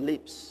in your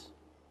lips.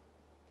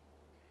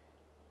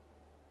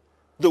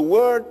 The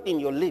word in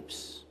your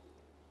lips.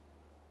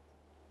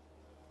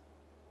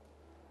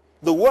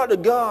 The word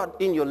of God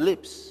in your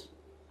lips.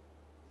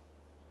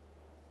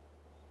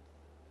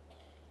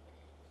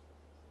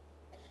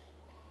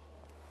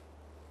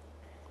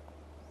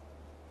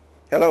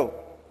 Hello.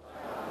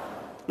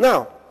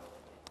 Now,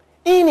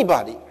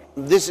 anybody,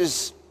 this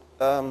is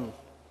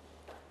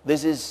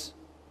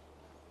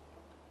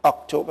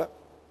October,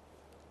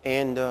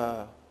 and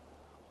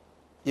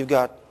you've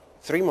got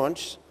 3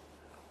 months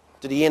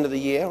to the end of the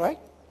year, right?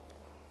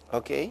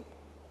 Okay.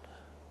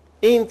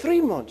 In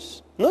 3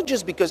 months, not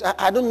just because,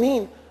 I don't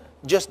mean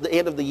just the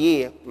end of the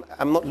year.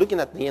 I'm not looking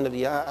at the end of the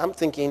year. I'm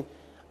thinking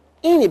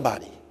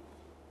anybody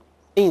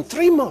in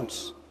 3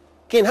 months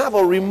can have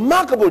a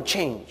remarkable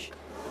change.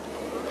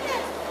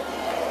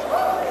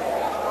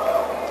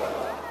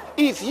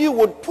 If you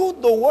would put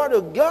the Word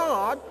of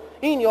God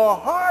in your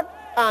heart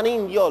and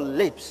in your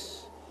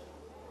lips.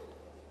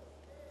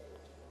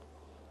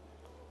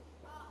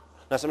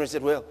 Now somebody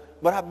said, well,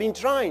 but I've been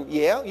trying.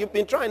 Yeah, you've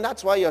been trying.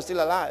 That's why you're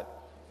still alive.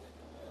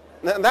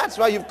 And that's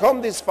why you've come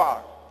this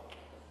far.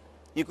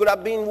 You could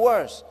have been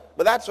worse,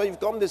 but that's why you've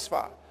come this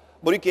far.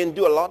 But you can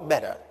do a lot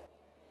better.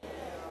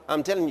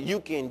 I'm telling you, you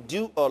can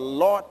do a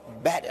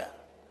lot better.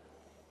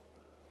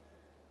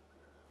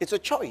 It's a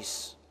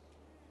choice.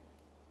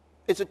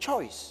 It's a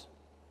choice.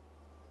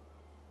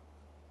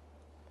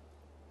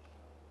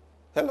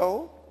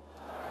 Hello?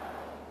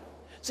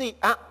 See,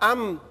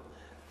 why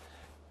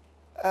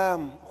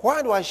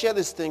do I share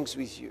these things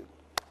with you?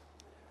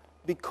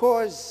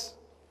 Because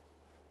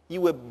You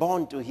were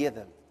born to hear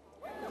them.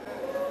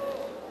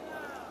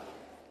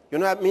 You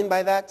know what I mean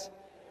by that?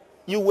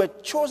 You were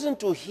chosen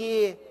to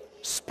hear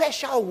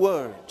special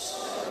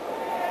words.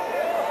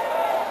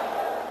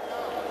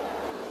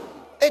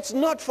 It's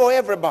not for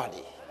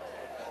everybody.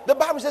 The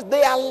Bible says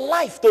they are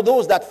life to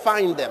those that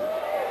find them.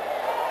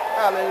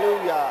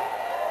 Hallelujah.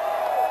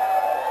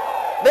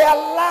 They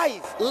are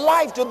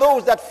life to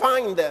those that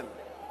find them.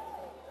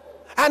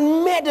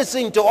 And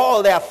medicine to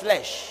all their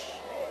flesh.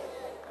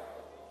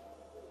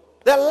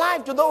 They're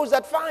life to those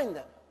that find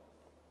them.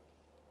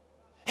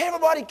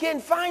 Everybody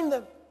can't find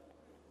them.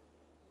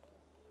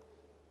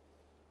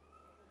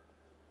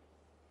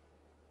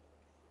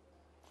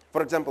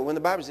 For example, when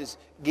the Bible says,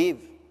 give,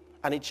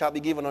 and it shall be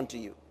given unto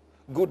you,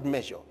 good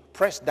measure,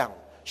 pressed down,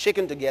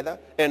 shaken together,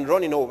 and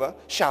running over,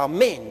 shall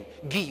men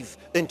give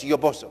into your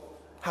bosom.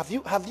 Have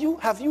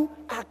you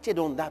acted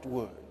on that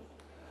word?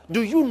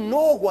 Do you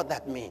know what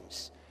that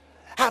means?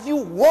 Have you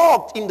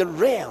walked in the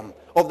realm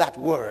of that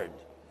word?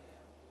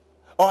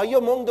 Or are you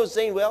among those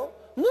saying, well,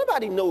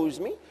 nobody knows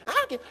me?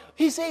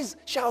 He says,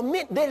 shall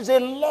men, there's a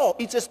law.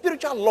 It's a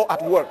spiritual law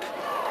at work.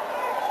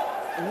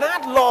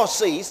 That law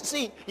says,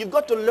 see, you've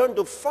got to learn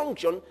to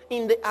function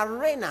in the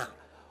arena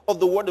of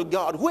the Word of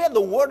God, where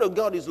the Word of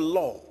God is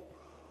law.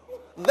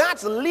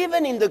 That's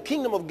living in the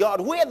kingdom of God,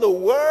 where the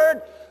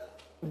Word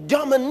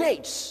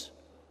dominates.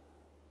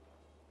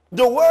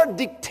 The Word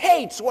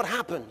dictates what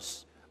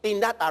happens in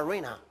that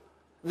arena.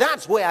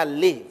 That's where I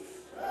live.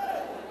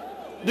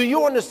 Do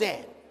you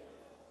understand?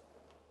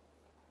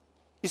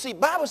 You see,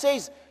 Bible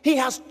says he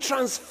has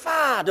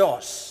transferred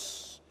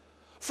us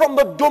from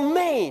the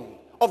domain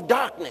of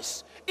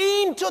darkness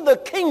into the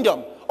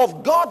kingdom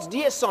of God's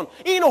dear Son,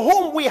 in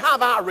whom we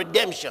have our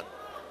redemption.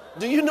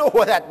 Do you know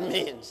what that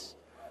means?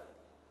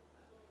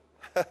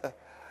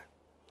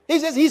 He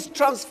says he's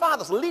transferred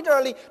us,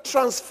 literally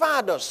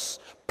transferred us,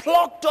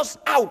 plucked us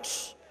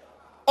out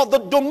of the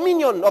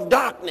dominion of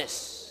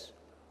darkness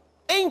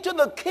into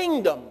the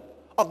kingdom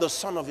of the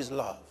Son of his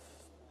love.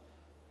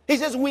 He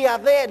says we are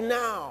there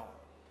now.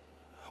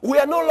 We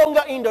are no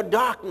longer in the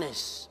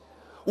darkness.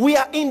 We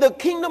are in the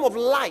kingdom of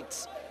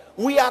light.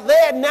 We are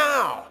there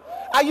now.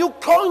 Are you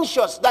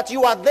conscious that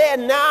you are there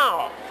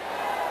now?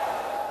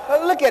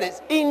 Look at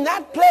it. In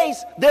that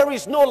place, there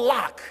is no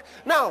lack.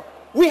 Now,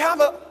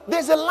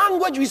 there's a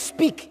language we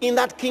speak in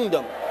that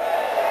kingdom.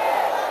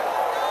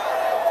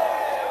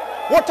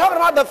 We're talking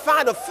about the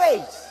fight of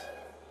faith.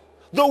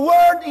 The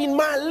word in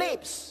my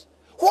lips.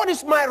 What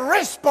is my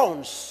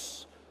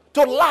response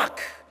to lack?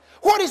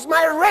 What is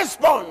my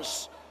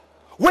response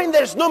when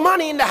there's no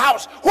money in the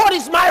house? What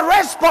is my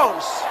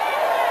response?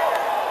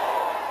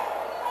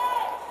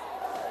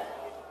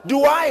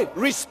 Do I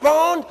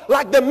respond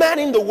like the man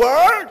in the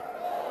Word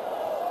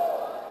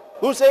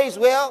who says,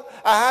 well,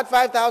 I had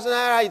 5,000,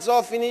 it's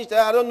all finished,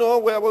 I don't know,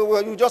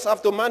 well, you just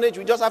have to manage,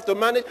 we just have to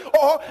manage?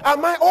 Or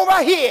am I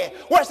over here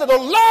where I say, the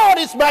Lord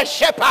is my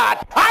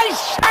shepherd, I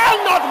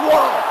shall not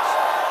want.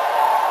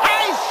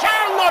 I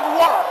shall not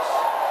want.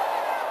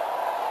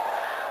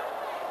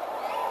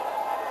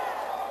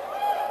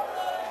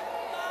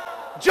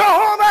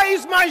 Jehovah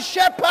is my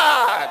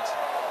shepherd.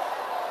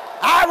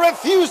 I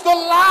refuse to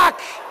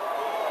lack.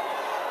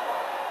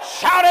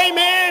 Shout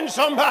amen,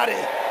 somebody.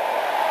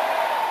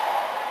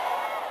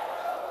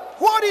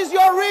 What is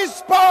your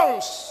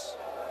response?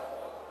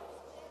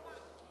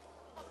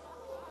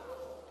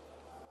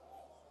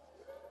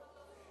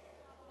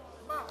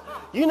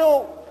 You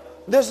know,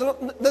 there's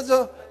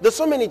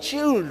so many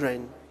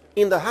children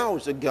in the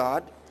house of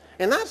God,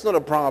 and that's not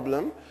a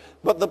problem.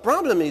 But the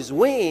problem is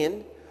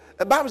when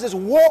the Bible says,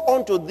 woe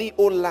unto thee,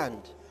 O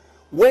land,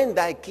 when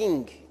thy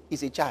king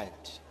is a child.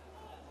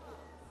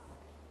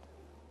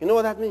 You know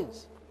what that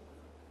means?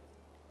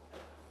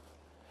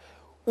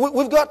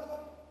 We've got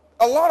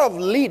a lot of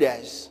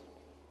leaders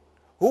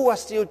who are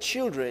still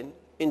children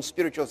in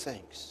spiritual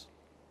things.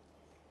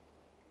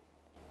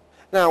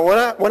 Now,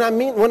 when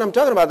I'm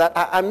talking about that,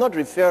 I'm not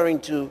referring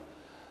to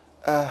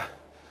the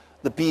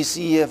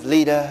PCF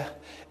leader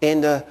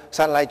and the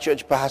satellite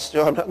church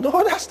pastor.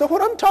 No, that's not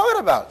what I'm talking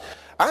about.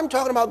 I'm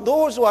talking about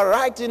those who are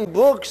writing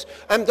books.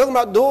 I'm talking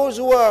about those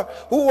who are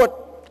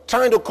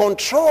trying to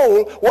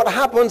control what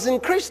happens in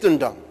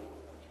Christendom.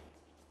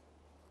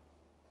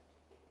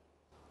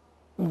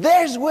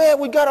 There's where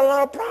we got a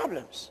lot of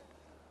problems.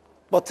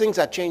 But things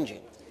are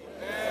changing.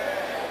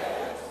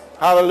 Yes.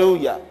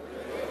 Hallelujah.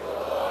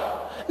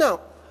 Yes.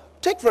 Now,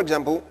 take for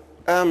example,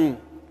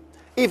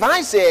 if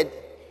I said,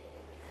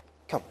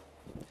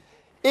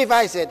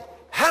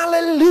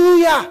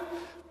 hallelujah,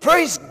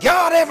 praise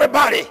God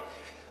everybody,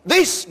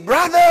 this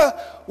brother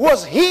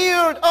was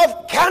healed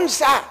of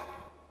cancer.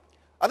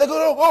 Are they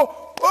going to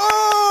go,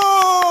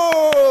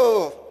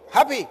 oh,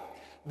 happy?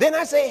 Then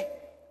I say,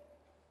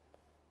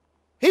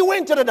 he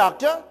went to the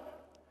doctor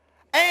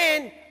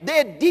and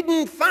they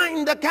didn't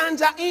find the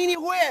cancer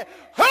anywhere.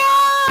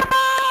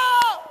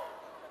 Oh!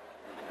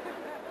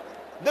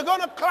 They're going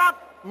to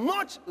clap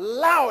much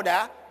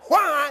louder.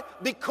 Why?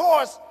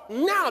 Because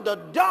now the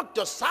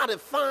doctor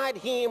certified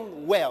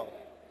him well.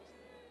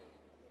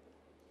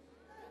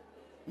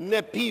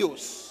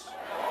 nepios.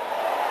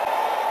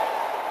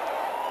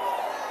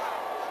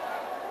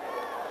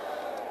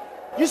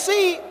 You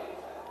see,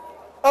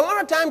 a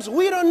lot of times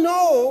we don't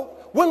know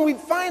when we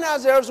find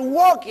ourselves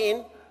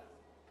walking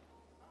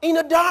in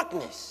the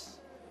darkness.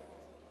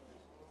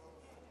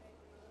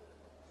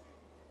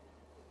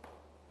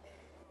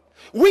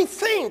 We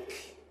think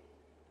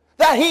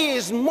that he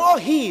is more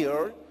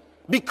here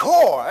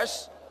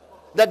because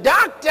the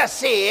doctor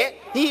said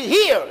he's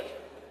healed.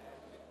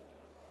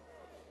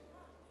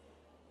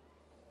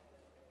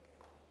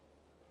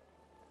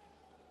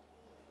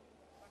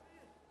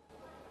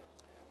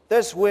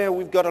 That's where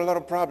we've got a lot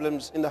of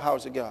problems in the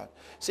house of God.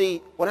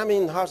 See, when I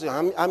mean the house of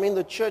God, I'm in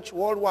the church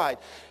worldwide.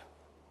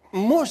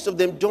 Most of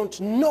them don't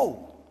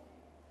know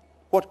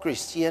what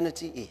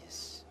Christianity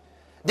is.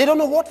 They don't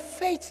know what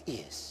faith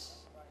is.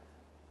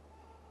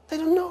 They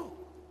don't know.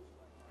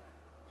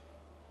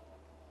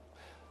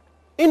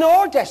 In the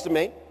Old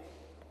Testament,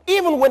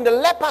 even when the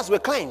lepers were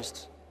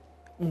cleansed,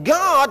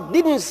 God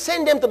didn't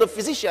send them to the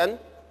physician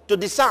to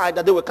decide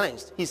that they were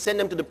cleansed. He sent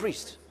them to the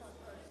priest,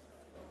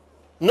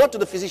 not to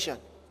the physician.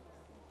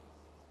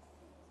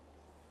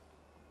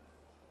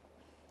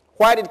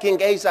 Why did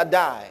King Asa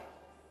die?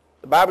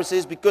 The Bible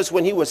says because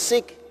when he was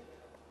sick,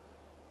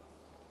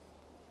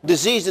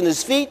 diseased in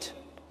his feet,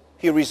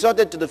 he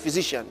resorted to the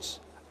physicians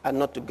and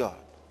not to God.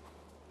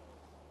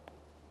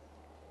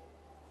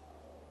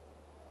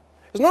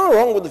 There's nothing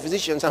wrong with the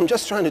physicians. I'm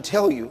just trying to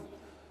tell you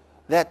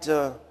that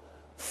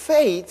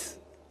faith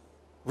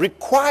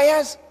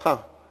requires,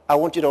 I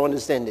want you to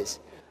understand this.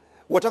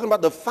 We're talking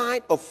about the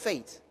fight of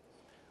faith.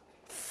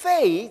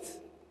 Faith,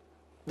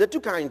 there are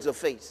two kinds of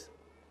faith.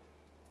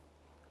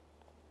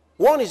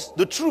 One is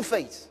the true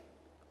faith,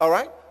 all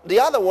right? The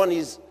other one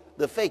is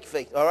the fake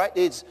faith, all right?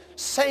 It's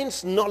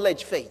sense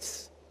knowledge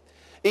faith.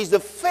 It's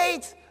the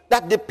faith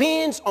that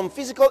depends on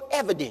physical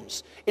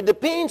evidence. It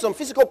depends on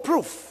physical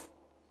proof.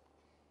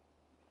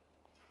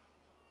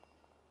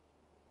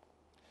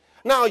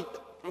 Now,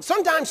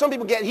 sometimes some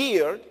people get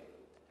healed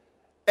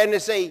and they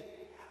say,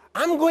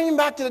 I'm going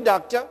back to the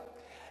doctor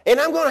and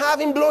I'm going to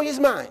have him blow his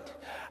mind.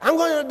 I'm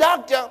going to the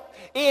doctor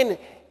and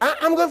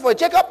I'm going for a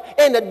checkup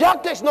and the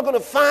doctor is not going to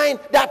find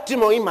that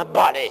tumor in my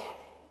body.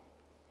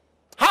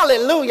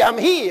 Hallelujah, I'm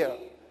here.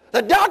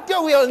 The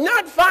doctor will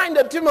not find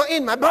the tumor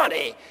in my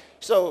body.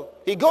 So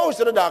he goes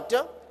to the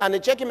doctor and they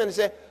check him and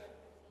say,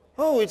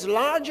 oh, it's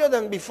larger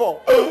than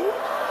before.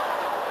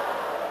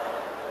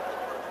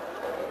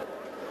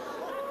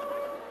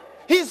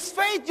 His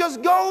faith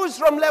just goes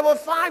from level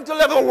 5 to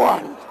level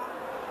 1.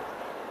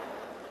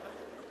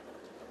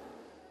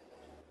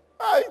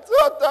 I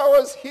thought I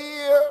was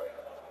here.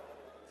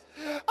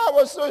 I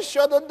was so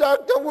sure the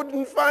doctor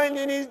wouldn't find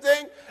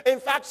anything. In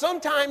fact,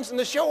 sometimes when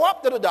they show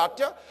up to the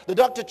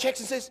doctor checks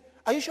and says,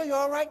 are you sure you're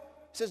all right?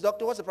 He says,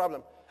 doctor, what's the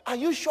problem? Are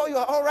you sure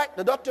you're all right?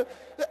 The doctor,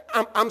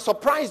 I'm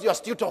surprised you're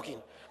still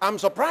talking. I'm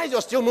surprised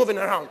you're still moving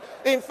around.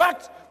 In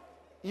fact,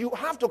 you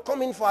have to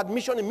come in for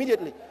admission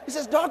immediately. He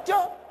says, doctor,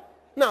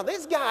 now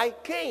this guy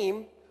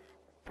came,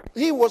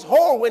 he was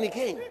whole when he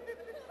came.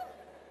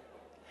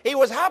 He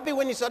was happy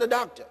when he saw the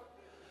doctor.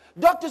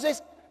 Doctor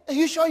says, are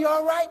you sure you're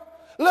all right?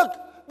 Look,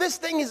 this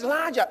thing is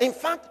larger. In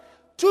fact,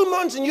 2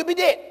 months and you'll be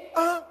dead.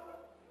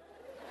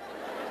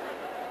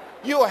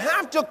 You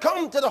have to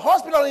come to the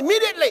hospital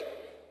immediately.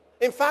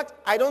 In fact,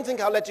 I don't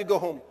think I'll let you go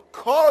home.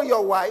 Call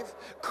your wife,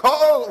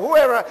 call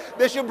whoever,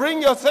 they should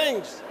bring your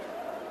things.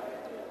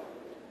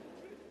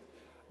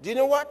 Do you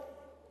know what?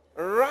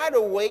 Right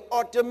away,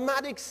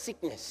 automatic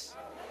sickness.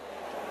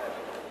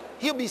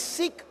 He'll be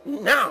sick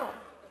now.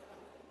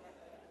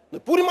 They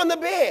put him on the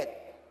bed.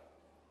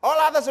 All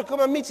others will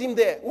come and meet him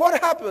there. What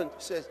happened?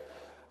 He says,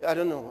 I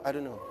don't know. I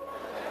don't know.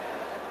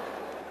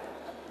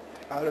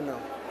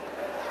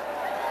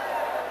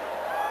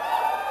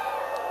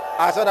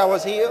 I thought I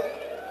was healed.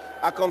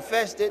 I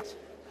confessed it.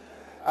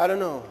 I don't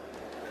know.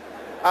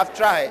 I've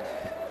tried.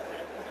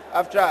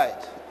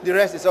 The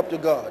rest is up to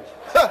God.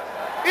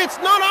 It's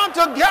not up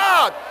to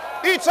God.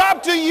 It's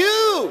up to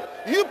you.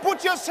 You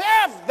put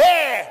yourself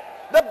there.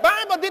 The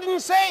Bible didn't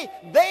say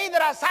they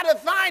that are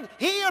satisfied,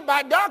 healed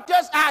by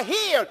doctors are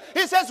healed.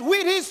 It says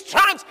with his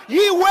stripes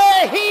ye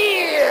were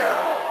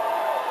healed.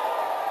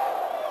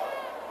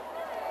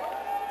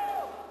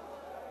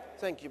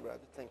 Thank you, brother.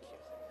 Thank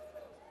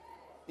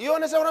you. You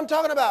understand what I'm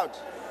talking about?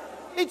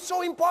 It's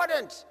so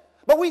important.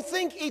 But we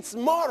think it's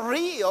more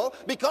real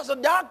because the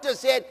doctor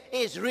said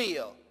it's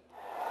real.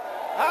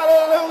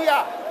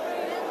 Hallelujah.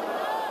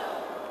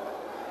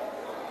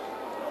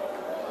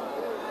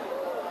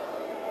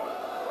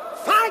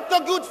 Fight the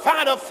good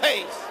fight of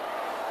faith.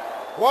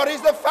 What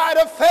is the fight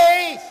of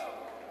faith?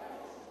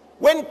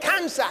 When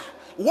cancer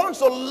wants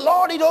to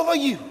lord it over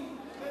you,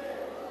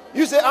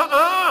 you say,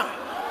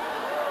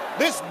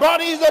 this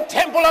body is the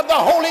temple of the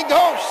Holy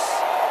Ghost.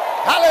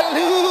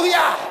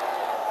 Hallelujah.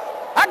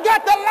 I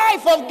got the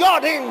life of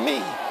God in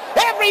me.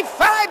 Every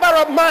fiber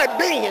of my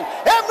being,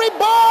 every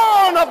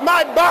bone of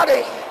my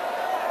body.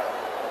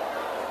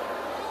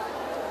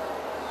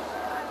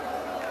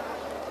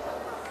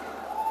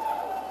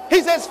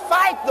 He says,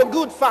 fight the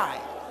good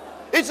fight.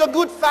 It's a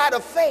good fight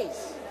of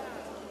faith.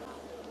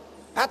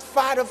 That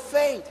fight of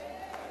faith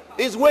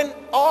is when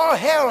all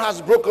hell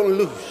has broken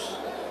loose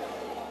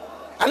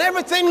and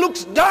everything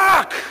looks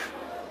dark,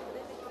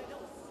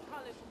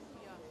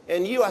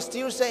 and you are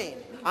still saying,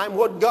 I'm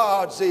what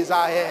God says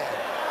I am.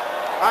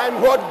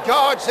 I'm what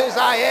God says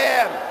I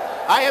am.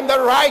 I am the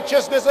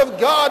righteousness of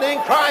God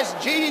in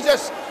Christ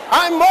Jesus.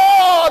 I'm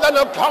more than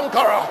a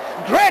conqueror.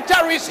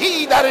 Greater is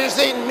he that is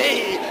in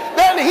me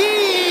than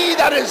he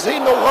that is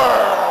in the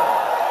world.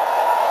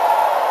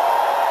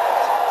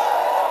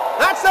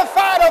 That's the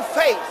fight of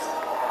faith.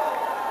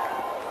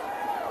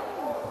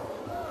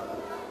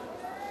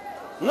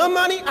 No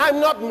money, I'm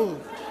not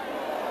moved.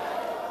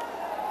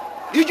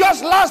 You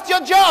just lost your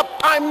job,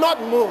 I'm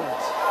not moved.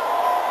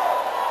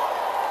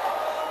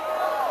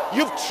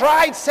 You've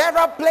tried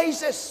several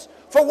places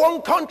for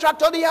one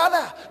contract or the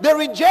other. They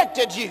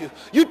rejected you.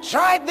 You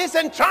tried this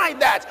and tried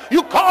that.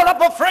 You called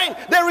up a friend.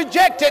 They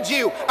rejected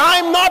you.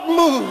 I'm not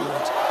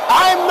moved.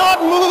 I'm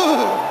not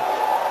moved.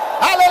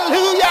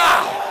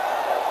 Hallelujah.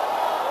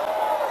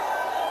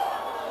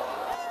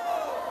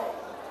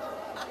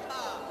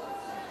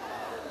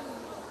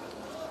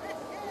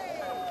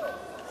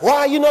 Why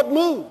are you not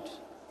moved?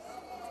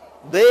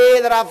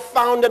 They that are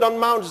founded on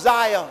Mount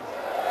Zion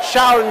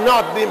shall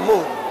not be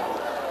moved.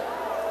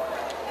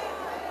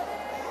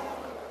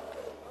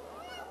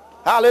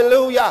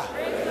 Hallelujah.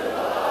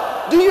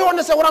 Do you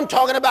understand what I'm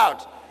talking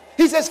about?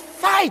 He says,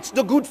 fight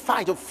the good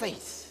fight of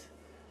faith.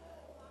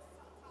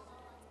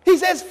 He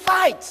says,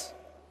 fight.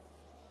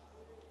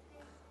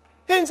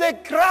 He didn't say,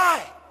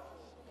 cry.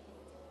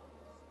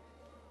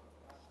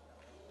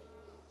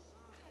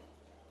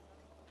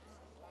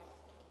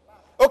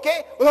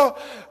 Okay, well,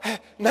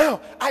 now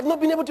I've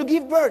not been able to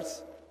give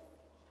birth.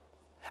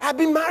 I've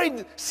been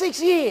married 6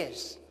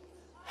 years.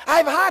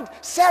 I've had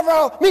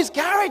several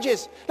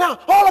miscarriages. Now,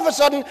 all of a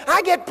sudden,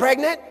 I get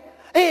pregnant.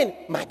 And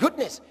my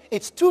goodness,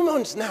 it's 2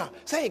 months now.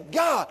 Say,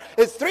 God,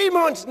 it's 3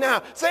 months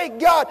now. Say,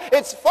 God,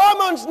 it's 4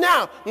 months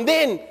now. And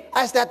then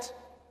I start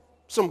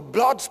some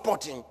blood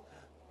spotting.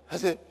 I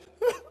said,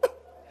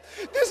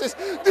 this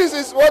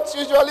is what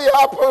usually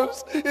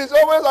happens. It's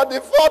always at the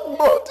 4th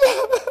month.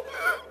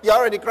 You're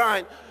already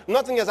crying.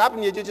 Nothing has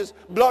happened yet. You just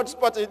blood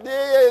spotted.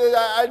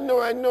 I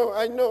know.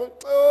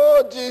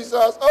 Oh,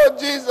 Jesus.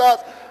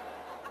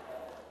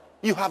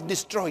 You have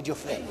destroyed your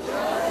faith.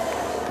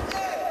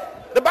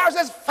 The Bible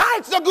says,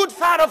 fight the good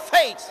fight of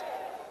faith.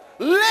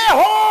 Lay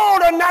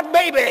hold on that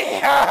baby.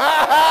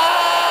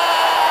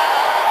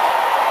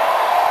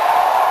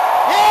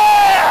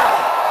 Yeah.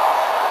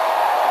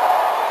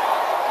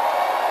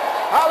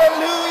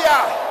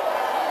 Hallelujah.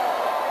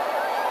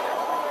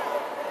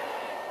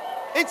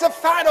 It's a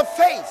fight of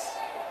faith.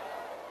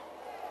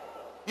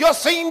 You're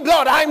seeing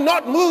blood. I'm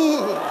not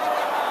moved.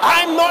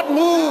 I'm not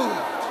moved.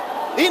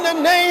 In the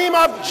name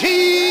of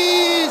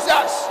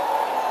Jesus.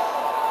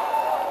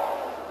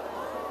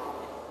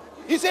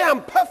 You say,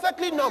 I'm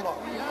perfectly normal.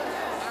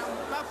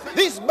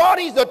 This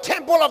body is the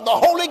temple of the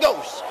Holy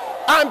Ghost.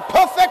 I'm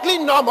perfectly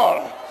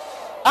normal.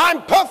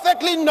 I'm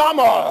perfectly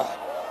normal.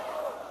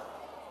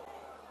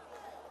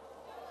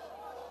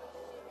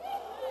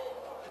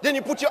 Then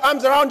you put your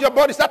arms around your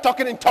body, start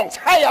talking in tongues.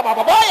 Hiya,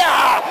 baba,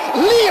 baya,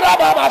 lira,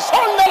 baba,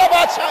 sondala,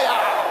 bachaya.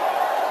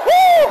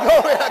 Woo,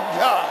 glory to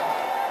God.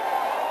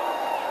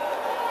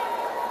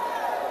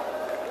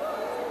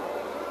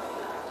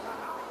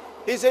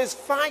 He says,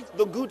 fight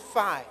the good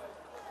fight.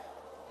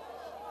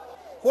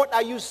 What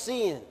are you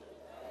seeing?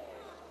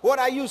 What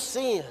are you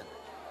seeing?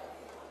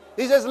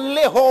 He says,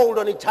 lay hold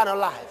on eternal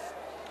life.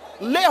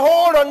 Lay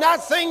hold on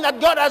that thing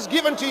that God has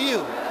given to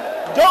you.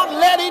 Don't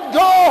let it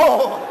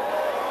go.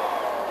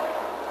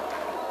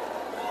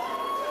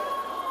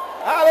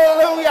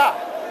 Hallelujah.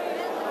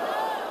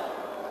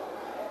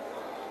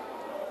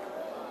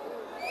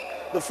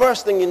 The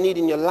first thing you need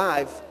in your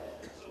life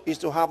is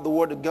to have the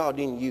Word of God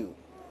in you.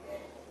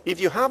 If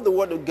you have the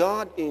Word of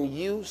God in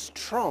you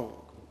strong,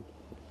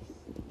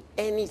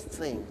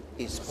 anything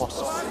is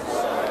possible.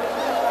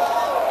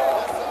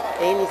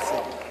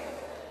 Anything.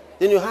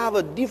 Then you have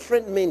a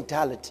different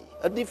mentality,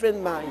 a different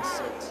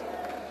mindset.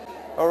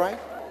 All right?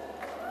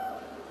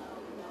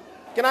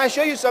 Can I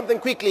show you something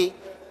quickly?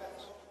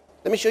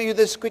 Let me show you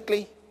this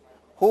quickly.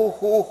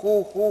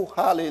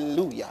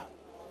 Hallelujah.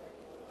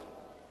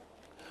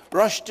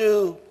 Rush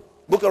to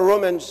book of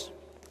Romans,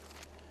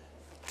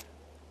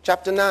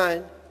 chapter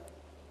 9.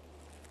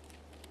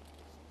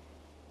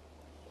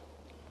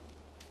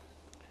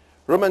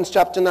 Romans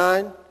chapter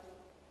 9.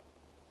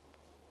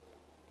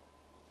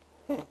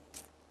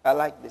 I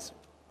like this.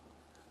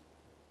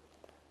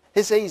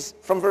 He says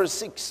from verse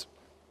 6,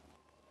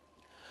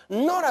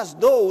 not as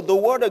though the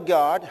word of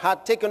God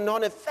had taken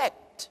on effect.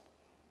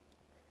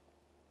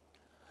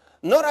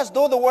 Not as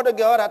though the word of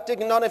God had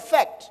taken on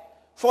effect.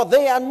 For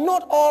they are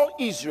not all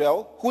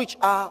Israel which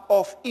are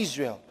of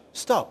Israel.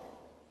 Stop.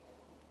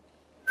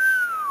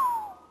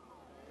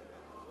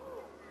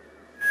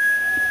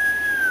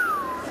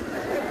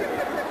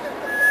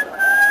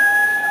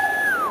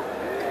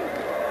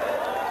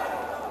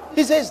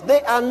 He says,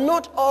 they are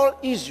not all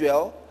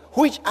Israel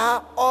which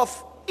are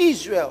of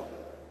Israel.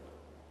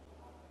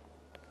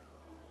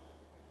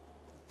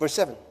 Verse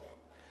 7.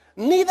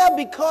 Neither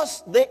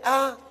because they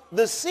are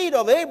the seed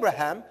of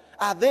Abraham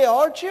are they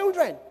all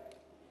children.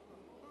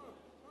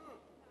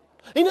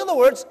 In other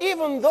words,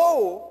 even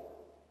though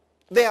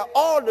they are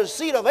all the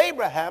seed of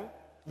Abraham,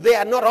 they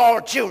are not all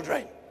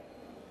children.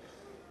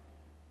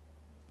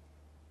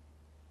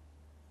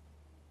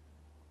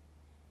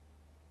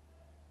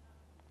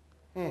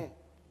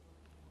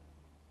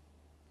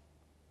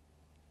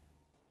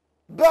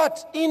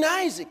 But in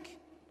Isaac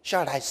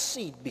shall thy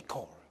seed be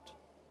called.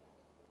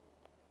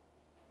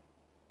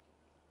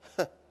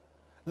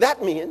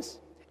 That means,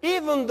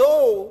 even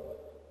though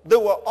they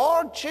were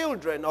all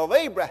children of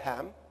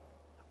Abraham,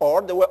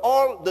 or they were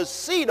all the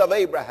seed of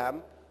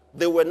Abraham,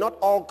 they were not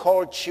all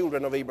called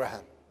children of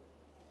Abraham.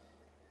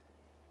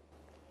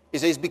 It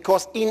says,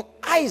 because in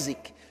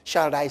Isaac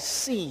shall thy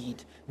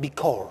seed be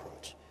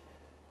called.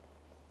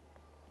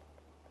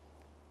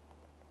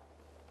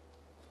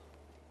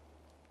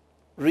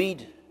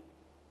 Read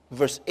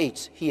verse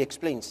 8. He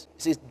explains.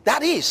 He says,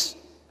 that is.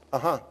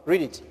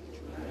 Read it.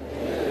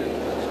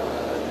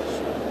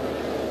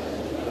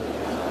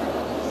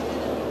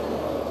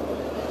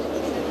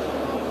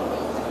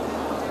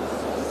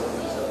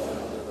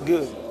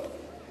 Good.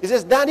 He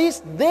says, that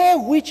is, they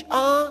which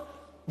are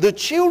the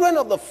children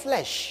of the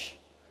flesh,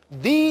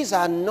 these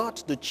are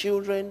not the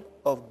children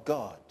of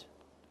God.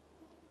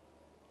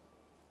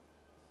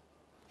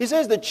 He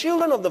says the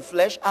children of the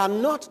flesh are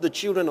not the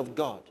children of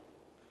God.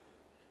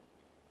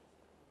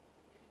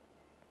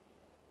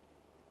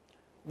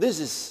 This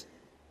is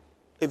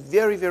a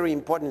very, very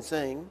important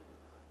thing.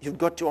 You've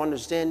got to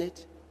understand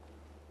it.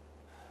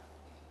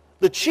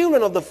 The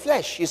children of the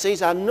flesh, he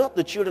says, are not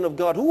the children of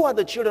God. Who are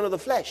the children of the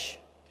flesh?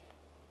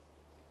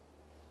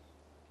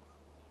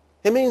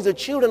 It means the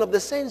children of the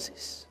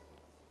senses.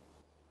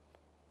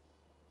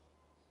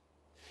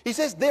 He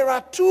says there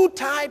are two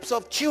types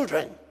of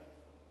children.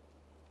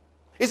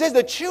 He says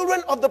the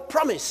children of the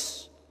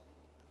promise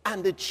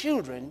and the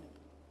children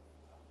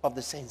of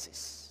the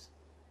senses.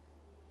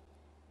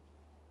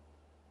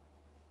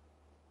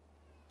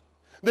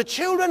 The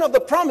children of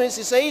the promise,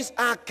 he says,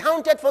 are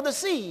counted for the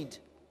seed.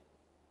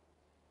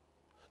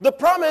 The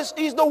promise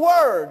is the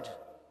word.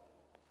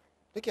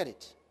 Look at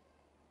it.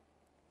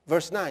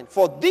 Verse 9.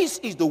 For this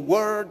is the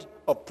word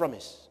of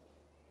promise.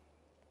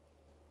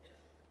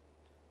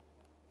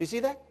 You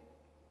see that?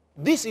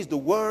 This is the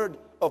word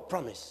of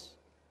promise.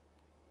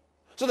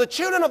 So the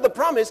children of the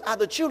promise are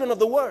the children of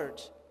the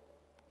word.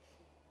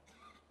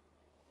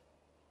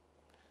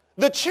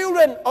 The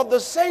children of the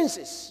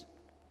senses,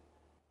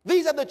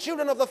 these are the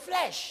children of the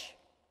flesh.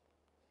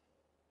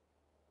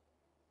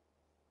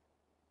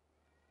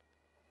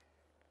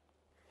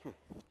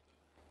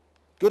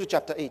 Go to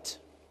chapter 8.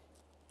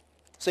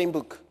 Same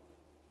book.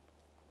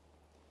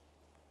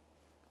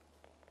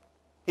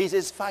 He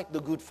says, fight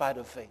the good fight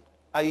of faith.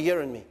 Are you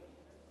hearing me?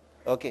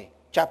 Okay.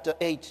 Chapter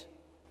 8.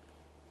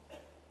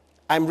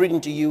 I'm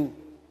reading to you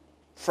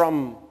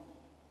from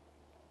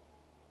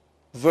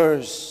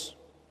verse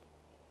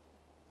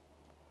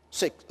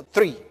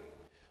 3.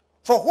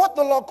 For what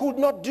the law could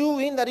not do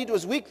in that it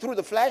was weak through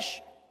the flesh,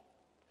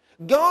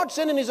 God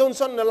sending his own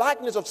Son in the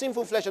likeness of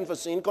sinful flesh and for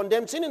sin,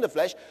 condemned sin in the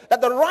flesh,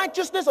 that the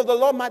righteousness of the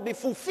law might be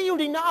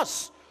fulfilled in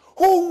us,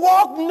 who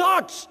walk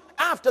not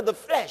after the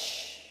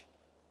flesh,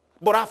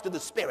 but after the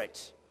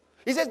Spirit.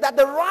 He says that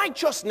the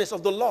righteousness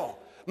of the law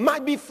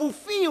might be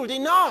fulfilled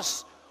in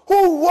us,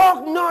 who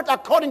walk not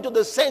according to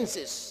the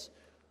senses,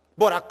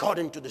 but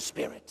according to the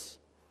Spirit.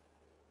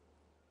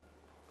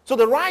 So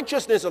the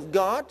righteousness of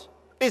God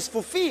is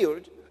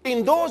fulfilled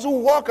in those who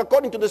walk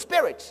according to the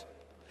Spirit.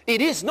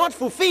 It is not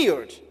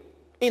fulfilled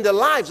in the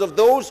lives of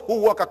those who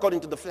walk according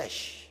to the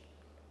flesh.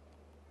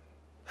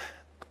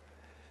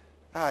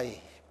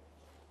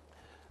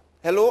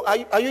 Hello,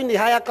 are you in the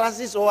higher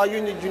classes or are you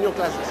in the junior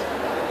classes?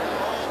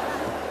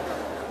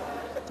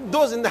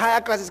 Those in the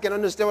higher classes can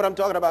understand what I'm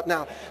talking about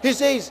now. He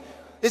says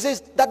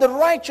that the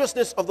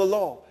righteousness of the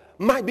law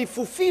might be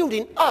fulfilled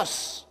in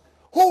us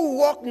who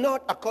walk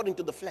not according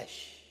to the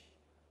flesh.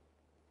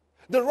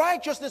 The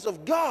righteousness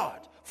of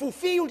God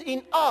fulfilled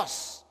in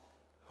us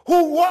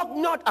who walk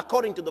not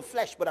according to the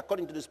flesh but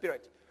according to the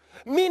Spirit.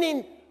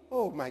 Meaning,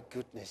 oh my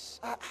goodness.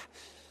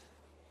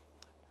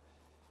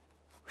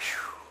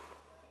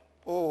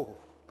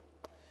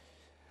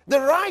 The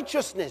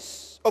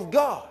righteousness of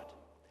God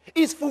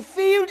is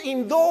fulfilled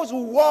in those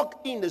who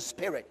walk in the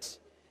Spirit.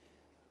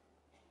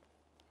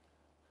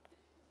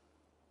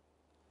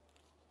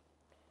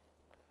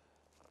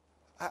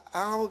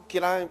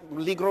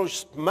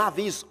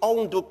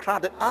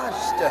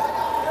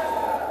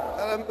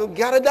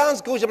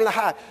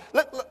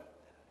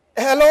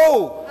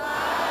 Hello.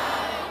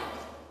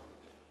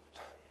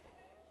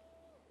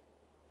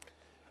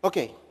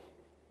 Okay.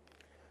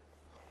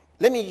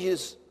 Let me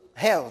use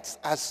health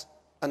as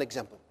an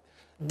example.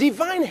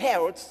 Divine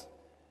health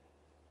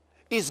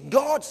is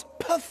God's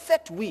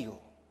perfect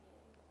will.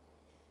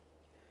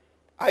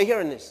 Are you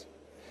hearing this?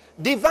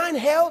 Divine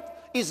health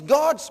is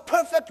God's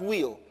perfect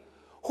will,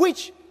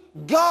 which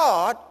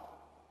God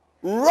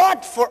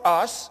wrought for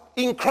us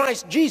in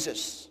Christ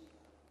Jesus.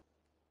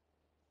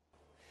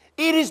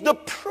 It is the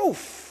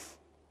proof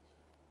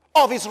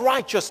of his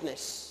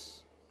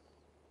righteousness.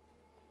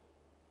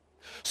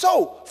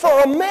 So,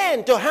 for a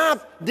man to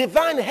have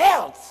divine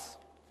health,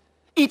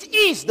 it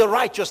is the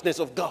righteousness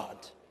of God.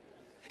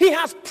 He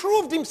has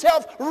proved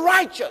himself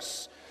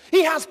righteous.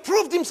 He has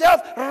proved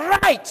himself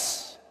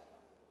right.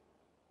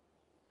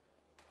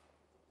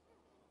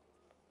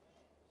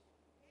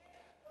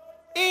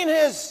 In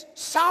his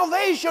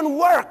salvation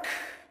work,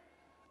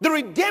 the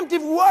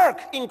redemptive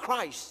work in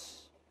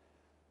Christ,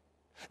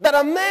 that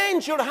a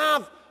man should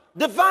have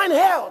divine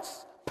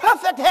health,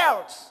 perfect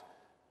health,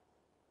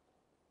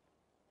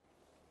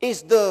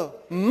 is the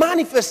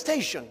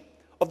manifestation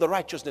of the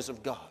righteousness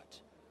of God.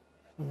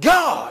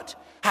 God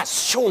has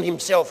shown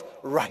himself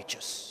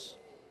righteous.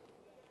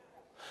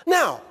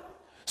 Now,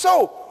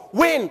 so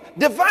when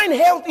divine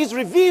health is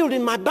revealed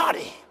in my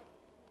body,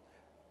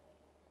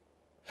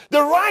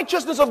 the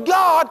righteousness of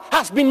God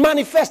has been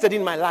manifested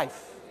in my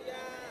life.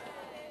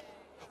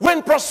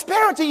 When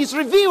prosperity is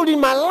revealed in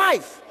my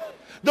life,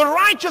 the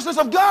righteousness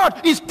of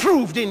God is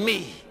proved in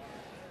me.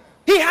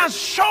 He has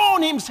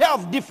shown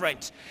himself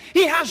different.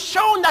 He has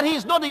shown that he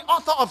is not the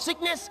author of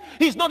sickness.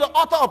 He's not the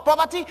author of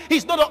poverty.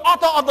 He's not the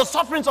author of the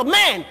sufferings of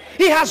man.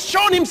 He has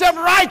shown himself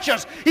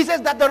righteous. He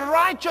says that the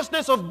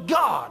righteousness of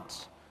God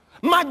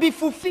might be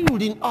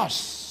fulfilled in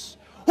us,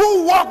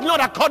 who walk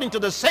not according to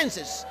the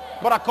senses,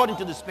 but according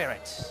to the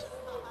Spirit.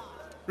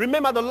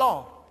 Remember the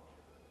law.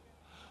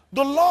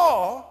 The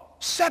law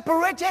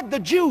separated the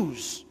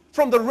Jews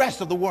from the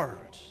rest of the world.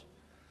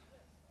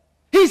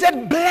 He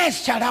said,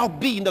 blessed shalt thou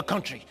be in the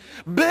country.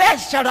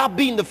 Blessed shalt thou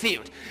be in the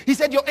field. He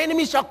said, your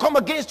enemies shall come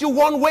against you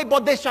one way,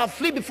 but they shall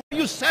flee before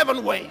you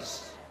 7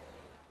 ways.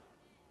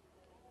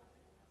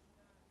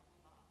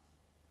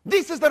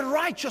 This is the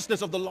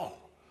righteousness of the law.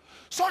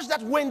 Such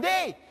that when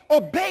they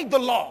obeyed the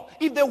law,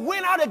 if they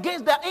went out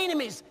against their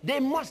enemies, they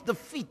must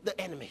defeat the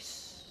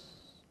enemies.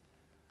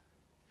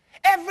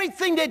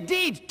 Everything they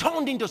did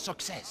turned into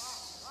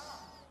success.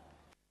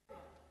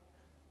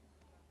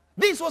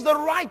 This was the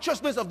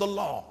righteousness of the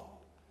law.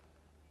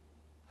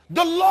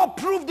 The law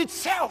proved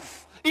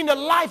itself in the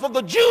life of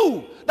the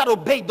Jew that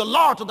obeyed the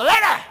law to the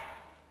letter.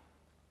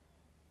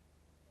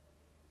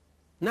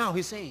 Now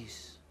he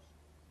says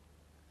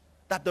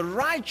that the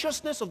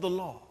righteousness of the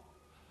law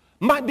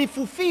might be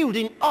fulfilled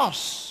in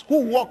us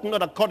who walk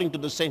not according to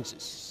the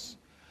senses.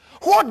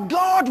 What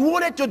God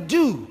wanted to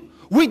do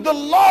with the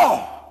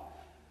law,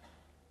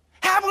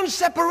 having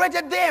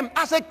separated them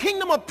as a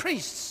kingdom of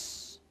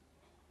priests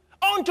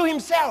unto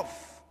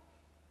himself,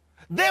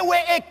 they were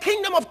a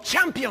kingdom of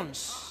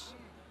champions.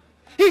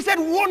 He said,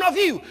 one of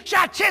you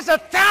shall chase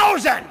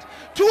 1,000.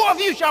 2 of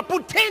you shall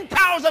put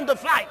 10,000 to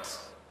flight.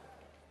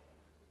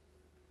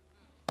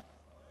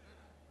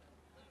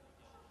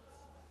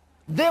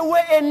 They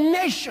were a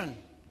nation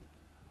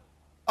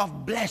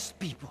of blessed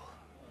people.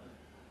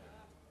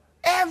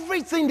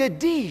 Everything they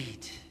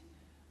did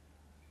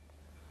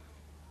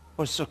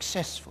was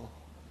successful.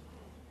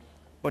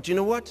 But you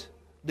know what?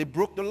 They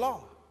broke the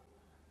law.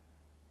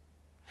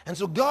 And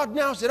so God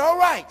now said, all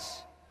right,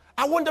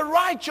 I want the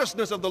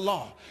righteousness of the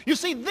law. You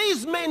see,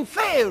 these men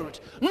failed,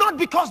 not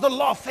because the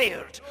law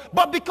failed,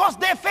 but because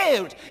they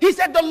failed. He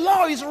said the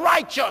law is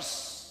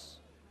righteous.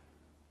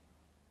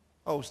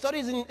 Oh,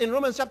 studies in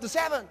Romans chapter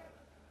 7.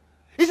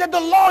 He said the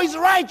law is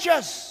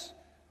righteous.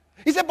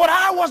 He said, but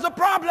I was the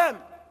problem.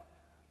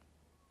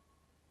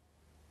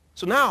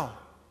 So now,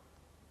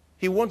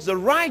 he wants the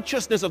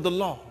righteousness of the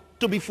law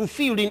to be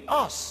fulfilled in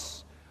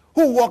us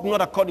who walk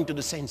not according to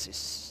the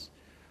senses,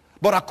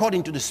 but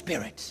according to the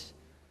Spirit.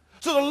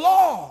 So the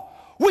law,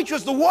 which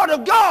was the word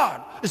of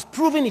God, is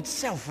proving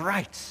itself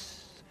right.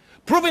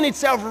 Proving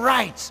itself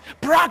right,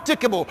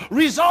 practicable,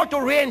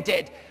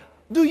 result-oriented.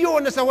 Do you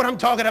understand what I'm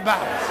talking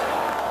about?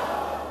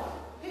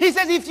 He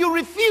says if you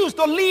refuse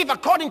to live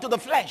according to the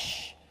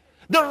flesh,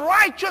 the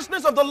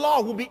righteousness of the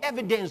law will be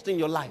evidenced in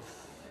your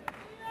life.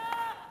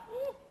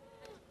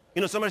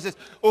 You know, somebody says,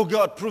 oh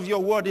God, prove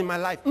your word in my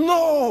life.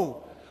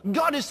 No!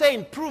 God is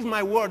saying, prove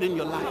my word in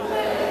your life.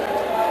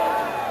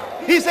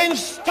 He's saying,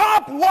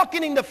 stop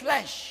walking in the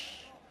flesh.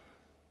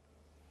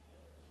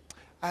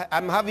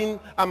 I'm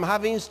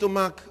having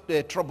stomach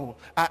trouble.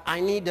 I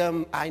need,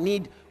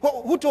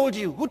 who told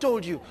you? Who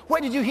told you?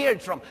 Where did you hear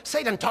it from?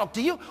 Satan talked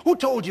to you? Who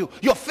told you?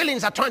 Your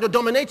feelings are trying to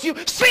dominate you.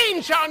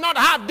 Sin shall not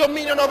have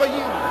dominion over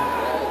you.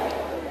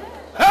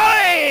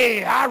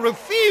 Hey, I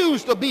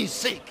refuse to be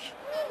sick.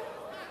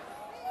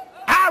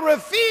 I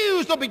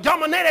refuse to be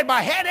dominated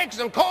by headaches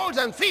and colds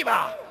and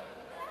fever.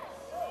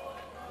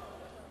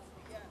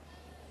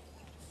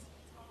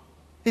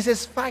 He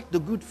says, fight the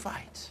good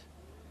fight.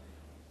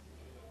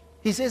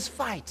 He says,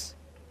 fight.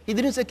 He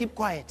didn't say keep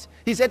quiet.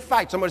 He said,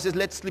 fight. Somebody says,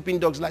 let sleeping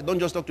dogs lie. Don't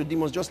just talk to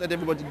demons. Just let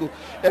everybody go.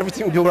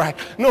 Everything will be all right.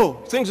 No,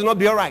 things will not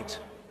be all right.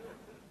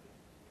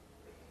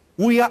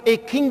 We are a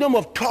kingdom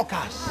of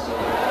talkers.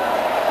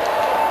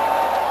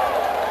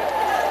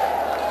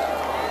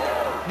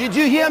 Did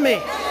you hear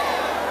me?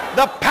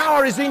 The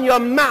power is in your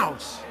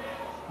mouth.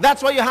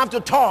 That's why you have to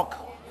talk.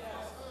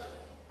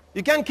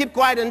 You can't keep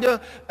quiet and do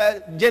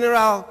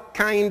general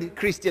kind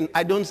Christian.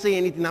 I don't say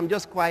anything. I'm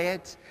just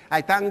quiet.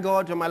 I thank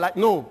God for my life.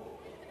 No.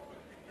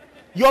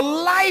 Your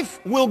life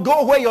will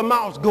go where your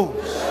mouth goes.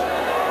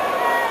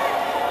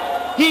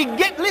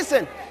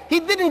 Listen, he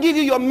didn't give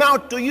you your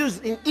mouth to use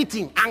in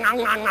eating and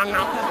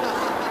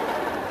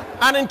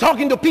in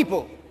talking to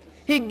people.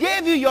 He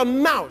gave you your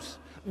mouth.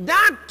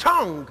 That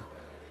tongue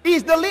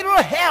is the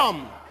little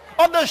helm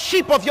of the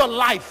ship of your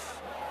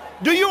life.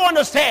 Do you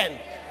understand?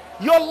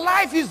 Your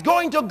life is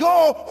going to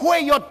go where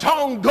your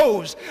tongue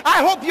goes.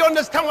 I hope you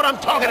understand what I'm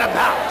talking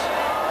about.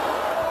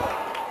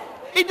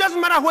 It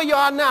doesn't matter where you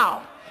are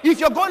now. If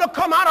you're going to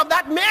come out of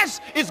that mess,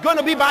 it's going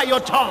to be by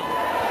your tongue.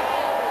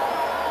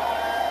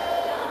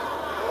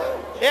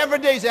 Every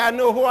day you say, I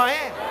know who I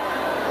am.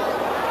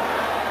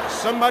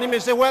 Somebody may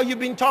say, well, you've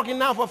been talking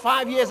now for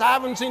 5 years. I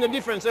haven't seen a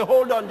difference. Say,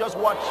 hold on, just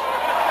watch.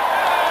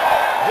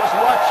 Just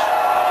watch.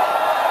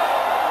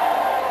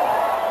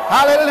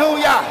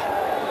 Hallelujah.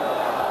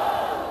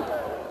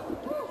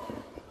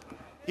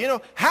 You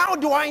know, how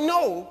do I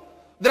know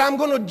that I'm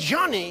going to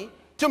journey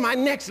to my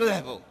next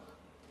level?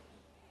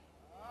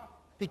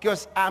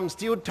 Because I'm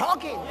still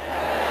talking.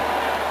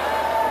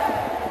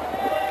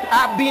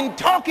 I've been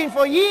talking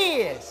for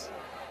years,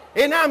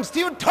 and I'm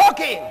still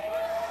talking.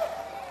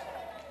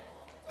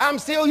 I'm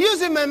still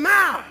using my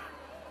mouth.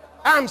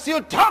 I'm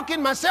still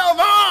talking myself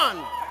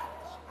on.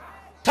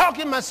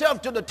 Talking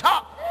myself to the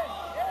top.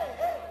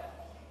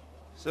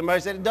 Somebody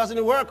said it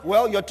doesn't work.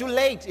 Well, you're too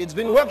late. It's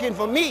been working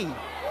for me.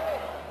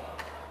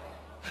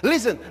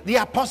 Listen, the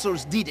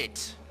apostles did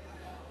it.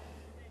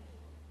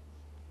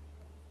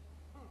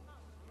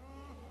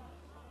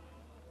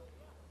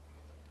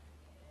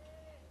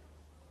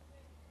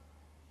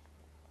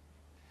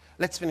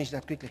 Let's finish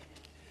that quickly.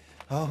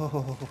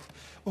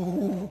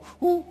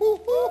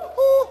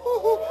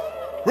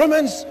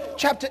 Romans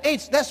chapter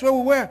 8, that's where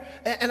we were.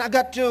 And I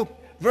got to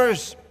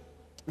verse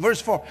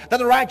 4. That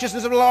the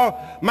righteousness of the law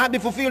might be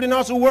fulfilled in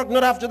us who work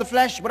not after the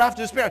flesh, but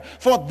after the Spirit.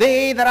 For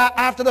they that are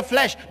after the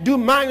flesh do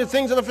mind the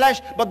things of the flesh,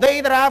 but they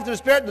that are after the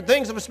Spirit, the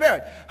things of the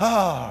Spirit.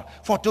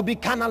 For to be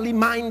carnally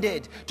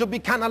minded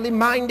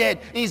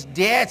is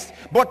death,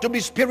 but to be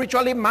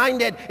spiritually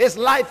minded is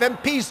life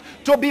and peace.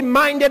 To be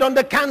minded on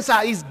the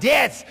cancer is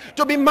death.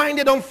 To be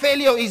minded on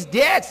failure is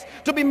death.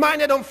 To be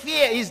minded on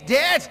fear is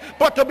death,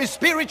 but to be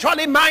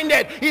spiritually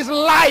minded is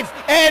life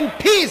and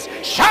peace.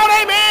 Shout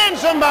amen,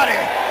 somebody.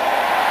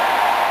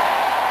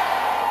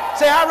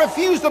 Say, I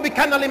refuse to be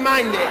carnally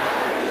minded.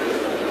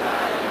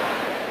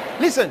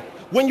 Listen,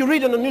 when you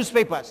read in the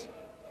newspapers,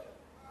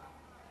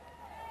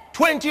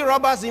 20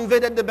 robbers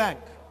invaded the bank.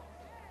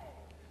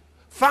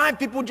 5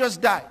 people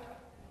just died.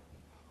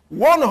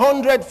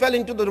 100 fell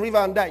into the river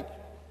and died.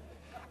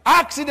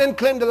 Accident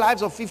claimed the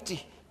lives of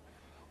 50.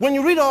 When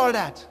you read all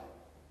that,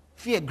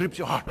 fear grips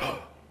your heart.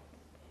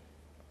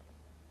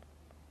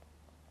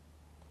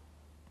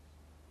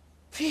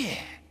 Fear.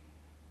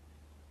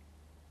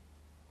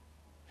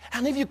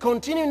 And if you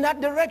continue in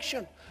that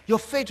direction, your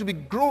faith will be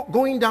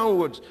going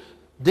downwards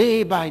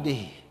day by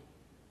day.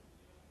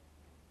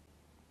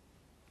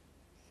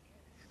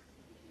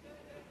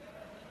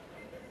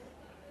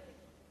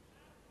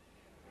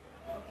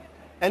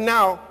 And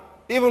now,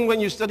 even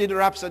when you study the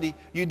Rhapsody,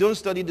 you don't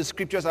study the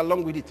scriptures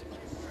along with it.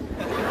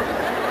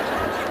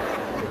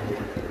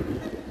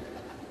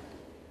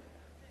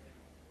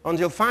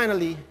 Until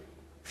finally,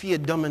 fear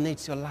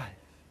dominates your life.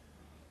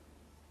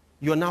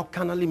 You are now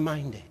carnally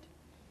minded.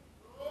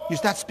 You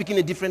start speaking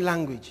a different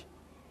language.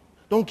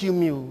 Don't kill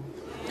me.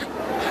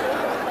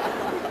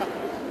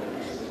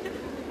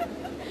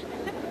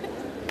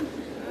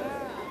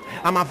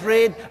 I'm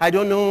afraid. I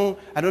don't know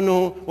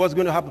what's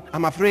going to happen.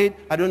 I'm afraid.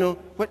 I don't know.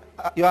 What?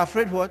 You're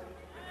afraid what?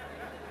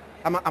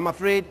 I'm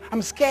afraid.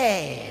 I'm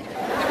scared.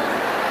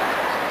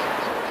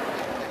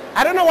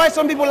 I don't know why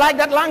some people like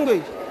that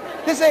language.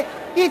 They say,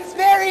 it's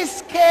very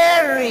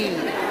scary.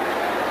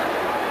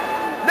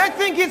 They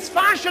think it's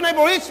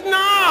fashionable. It's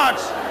not.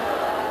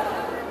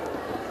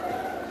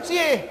 See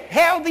a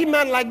healthy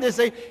man like this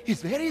say,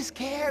 he's very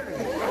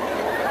scary.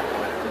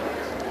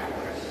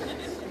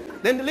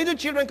 Then the little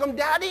children come,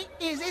 Daddy,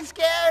 is it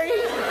scary?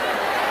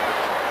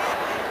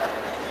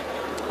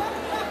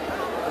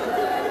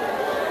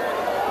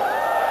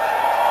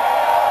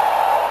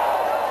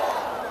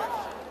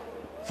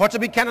 For to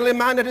be carnally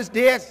minded is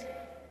death,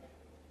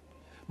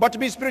 but to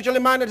be spiritually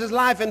minded is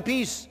life and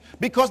peace,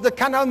 because the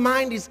carnal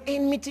mind is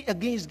enmity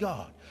against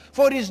God.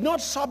 For it is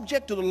not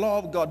subject to the law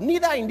of God,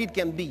 neither indeed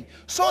can be.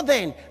 So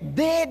then,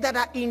 they that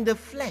are in the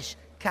flesh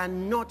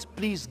cannot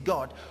please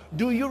God.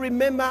 Do you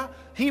remember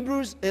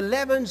Hebrews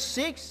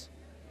 11:6?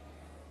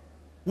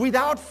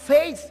 Without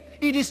faith,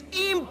 it is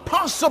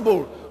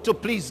impossible to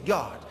please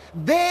God.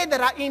 They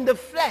that are in the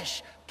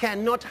flesh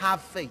cannot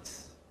have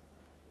faith.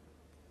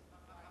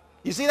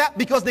 You see that?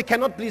 Because they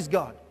cannot please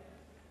God.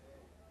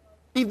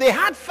 If they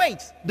had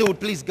faith, they would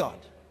please God.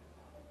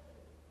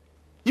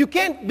 You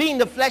can't be in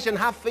the flesh and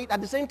have faith at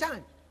the same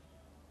time.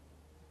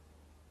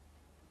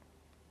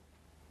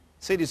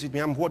 Say this with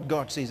me. I'm what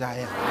God says I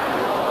am.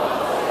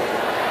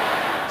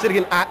 Say it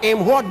again. I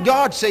am what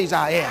God says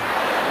I am.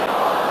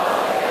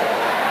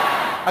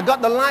 I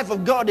got the life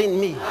of God in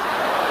me.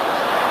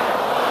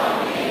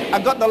 I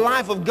got the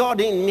life of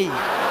God in me.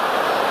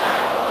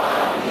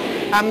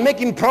 I'm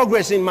making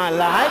progress in my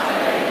life.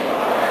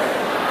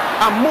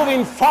 I'm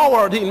moving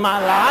forward in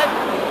my life.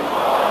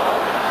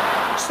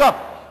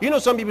 Stop. You know,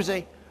 some people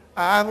say,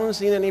 I haven't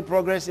seen any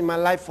progress in my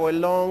life for a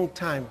long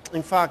time.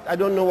 In fact, I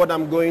don't know what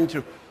I'm going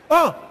through.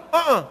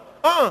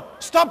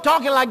 Stop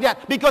talking like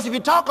that. Because if you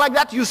talk like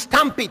that, you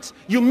stamp it.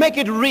 You make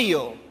it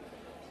real.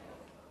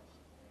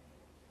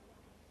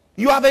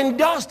 You have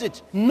endorsed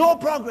it. No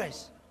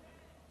progress.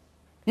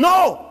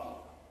 No.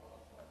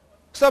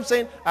 Stop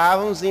saying, I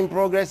haven't seen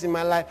progress in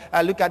my life.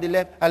 I look at the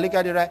left, I look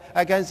at the right,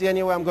 I can't see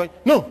anywhere I'm going.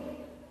 No.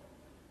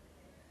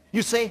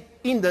 You say,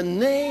 in the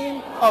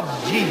name of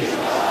Jesus,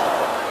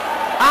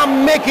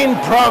 I'm making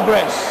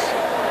progress.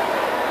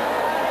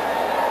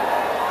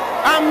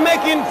 I'm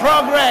making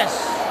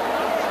progress.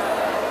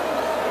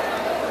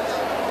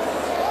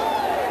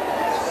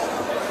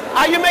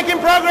 Are you making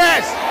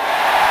progress?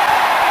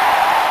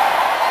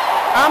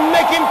 I'm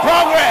making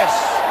progress.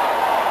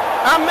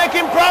 I'm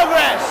making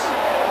progress.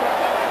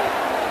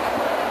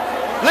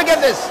 Look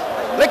at this.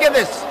 Look at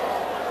this.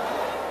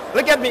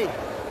 Look at me.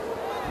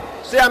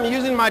 Say, I'm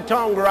using my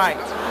tongue right.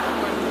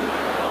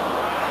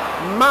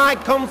 My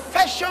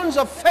confessions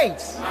of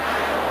faith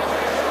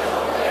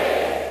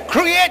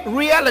create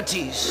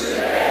realities.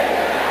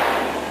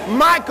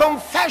 My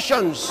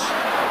confessions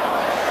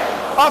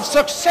of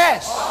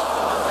success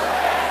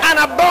and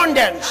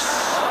abundance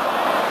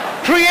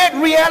create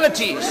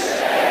realities.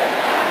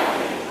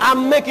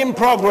 I'm making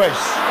progress.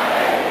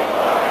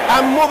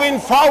 I'm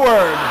moving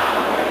forward.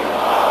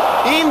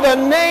 In the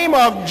name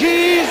of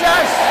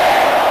Jesus,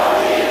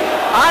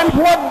 I'm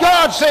what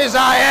God says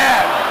I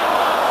am.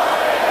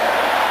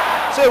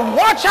 Say,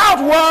 watch out,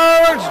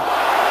 world.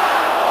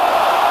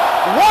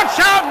 Watch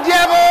out,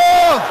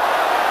 devil.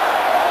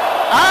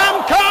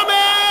 I'm coming.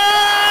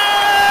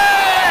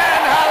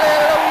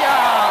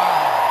 Hallelujah.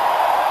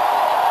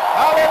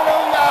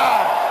 Hallelujah.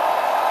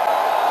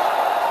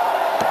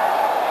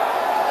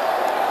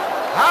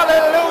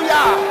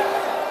 Hallelujah.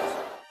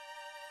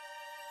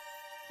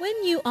 When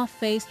you are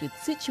faced with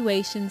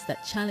situations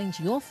that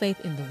challenge your faith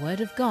in the Word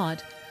of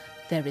God,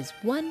 there is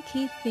one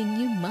key thing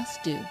you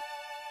must do.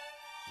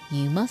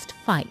 You must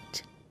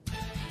fight.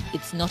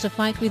 It's not a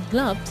fight with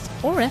gloves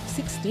or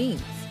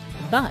F-16s,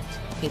 but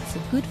it's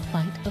a good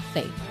fight of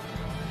faith.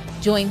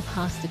 Join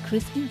Pastor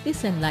Chris in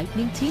this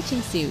enlightening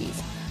teaching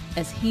series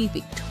as he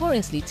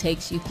victoriously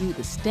takes you through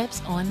the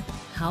steps on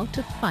how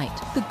to fight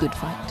the good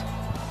fight.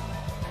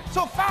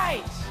 So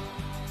fight.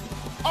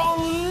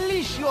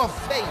 Unleash your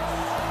faith.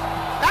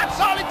 That's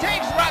all it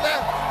takes,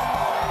 brother.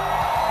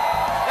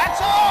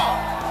 That's all.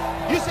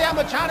 You say, I'm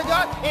a child of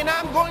God and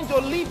I'm going to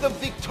live the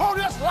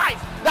victorious life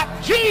that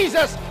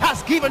Jesus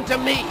has given to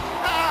me.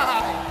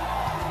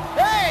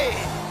 Hey.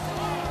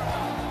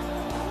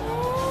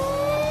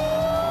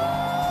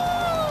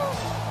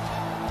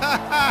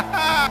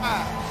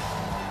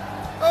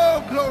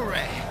 Oh,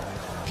 glory.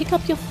 Pick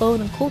up your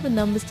phone and call the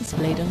numbers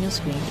displayed on your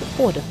screen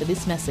to order for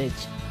this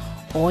message.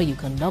 Or you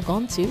can log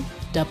on to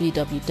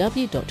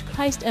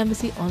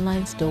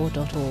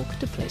www.christembassyonlinestore.org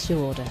to place your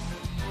order.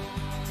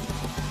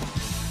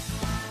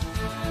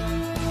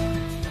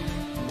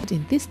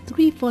 In this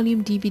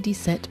 3-volume DVD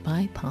set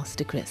by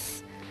Pastor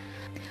Chris.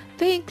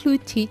 They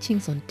include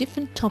teachings on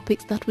different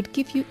topics that would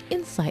give you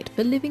insight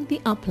for living the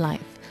up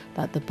life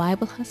that the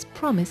Bible has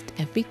promised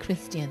every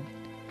Christian.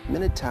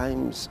 Many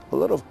times, a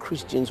lot of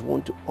Christians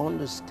want to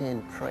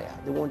understand prayer.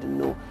 They want to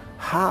know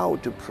how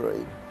to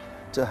pray,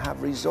 to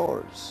have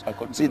results.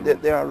 See,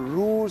 there are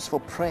rules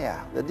for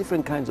prayer. There are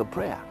different kinds of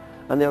prayer.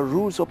 And there are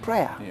rules for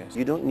prayer. Yes.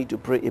 You don't need to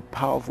pray a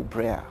powerful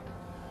prayer.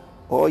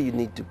 All you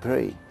need to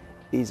pray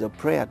is a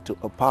prayer to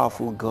a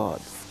powerful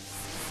God.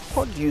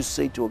 What do you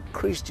say to a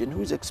Christian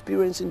who is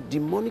experiencing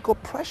demonic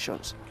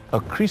oppressions? A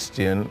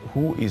Christian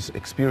who is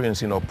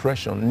experiencing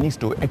oppression needs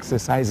to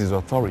exercise his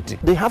authority.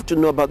 They have to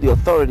know about the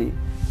authority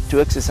to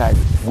exercise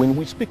it. When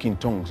we speak in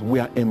tongues, we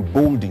are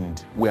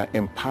emboldened, we are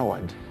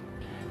empowered.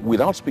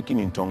 Without speaking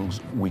in tongues,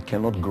 we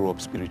cannot grow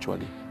up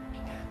spiritually.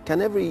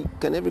 Can every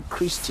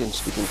Christian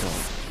speak in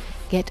tongues?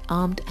 Get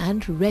armed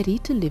and ready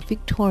to live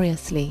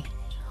victoriously.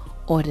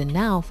 Order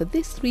now for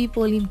this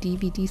 3-volume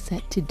DVD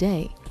set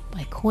today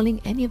by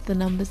calling any of the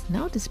numbers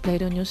now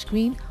displayed on your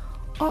screen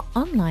or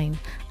online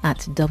at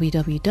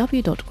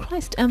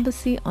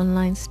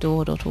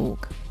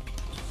www.christembassyonlinestore.org.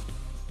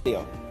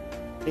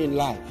 In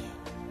life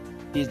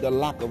is the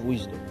lack of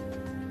wisdom.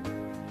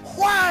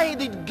 Why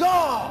did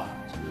God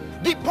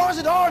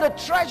deposit all the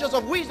treasures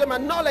of wisdom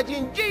and knowledge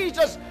in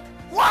Jesus?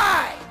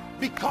 Why?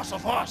 Because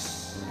of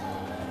us.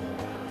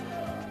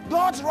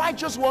 God's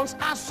righteous ones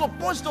are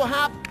supposed to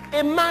have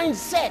a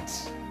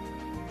mindset.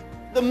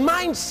 The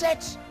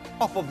mindset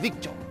of a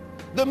victor.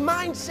 The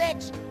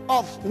mindset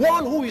of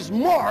one who is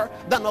more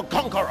than a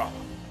conqueror.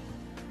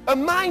 A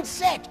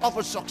mindset of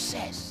a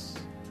success.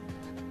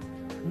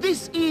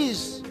 This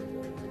is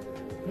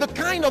the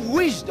kind of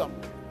wisdom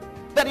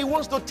that he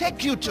wants to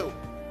take you to.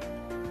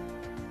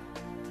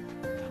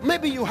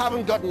 Maybe you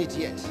haven't gotten it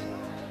yet.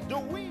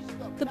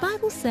 The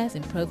Bible says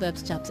in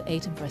Proverbs chapter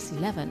 8 and verse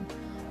 11,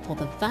 "For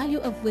the value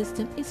of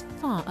wisdom is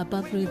far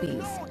above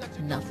rubies.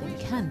 Nothing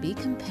can be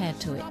compared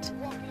to it."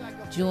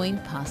 Join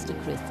Pastor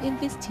Chris in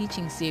this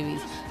teaching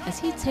series as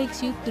he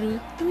takes you through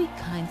 3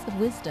 kinds of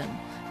wisdom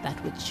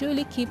that would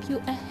surely keep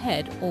you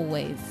ahead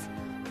always.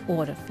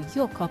 Order for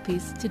your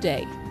copies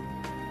today.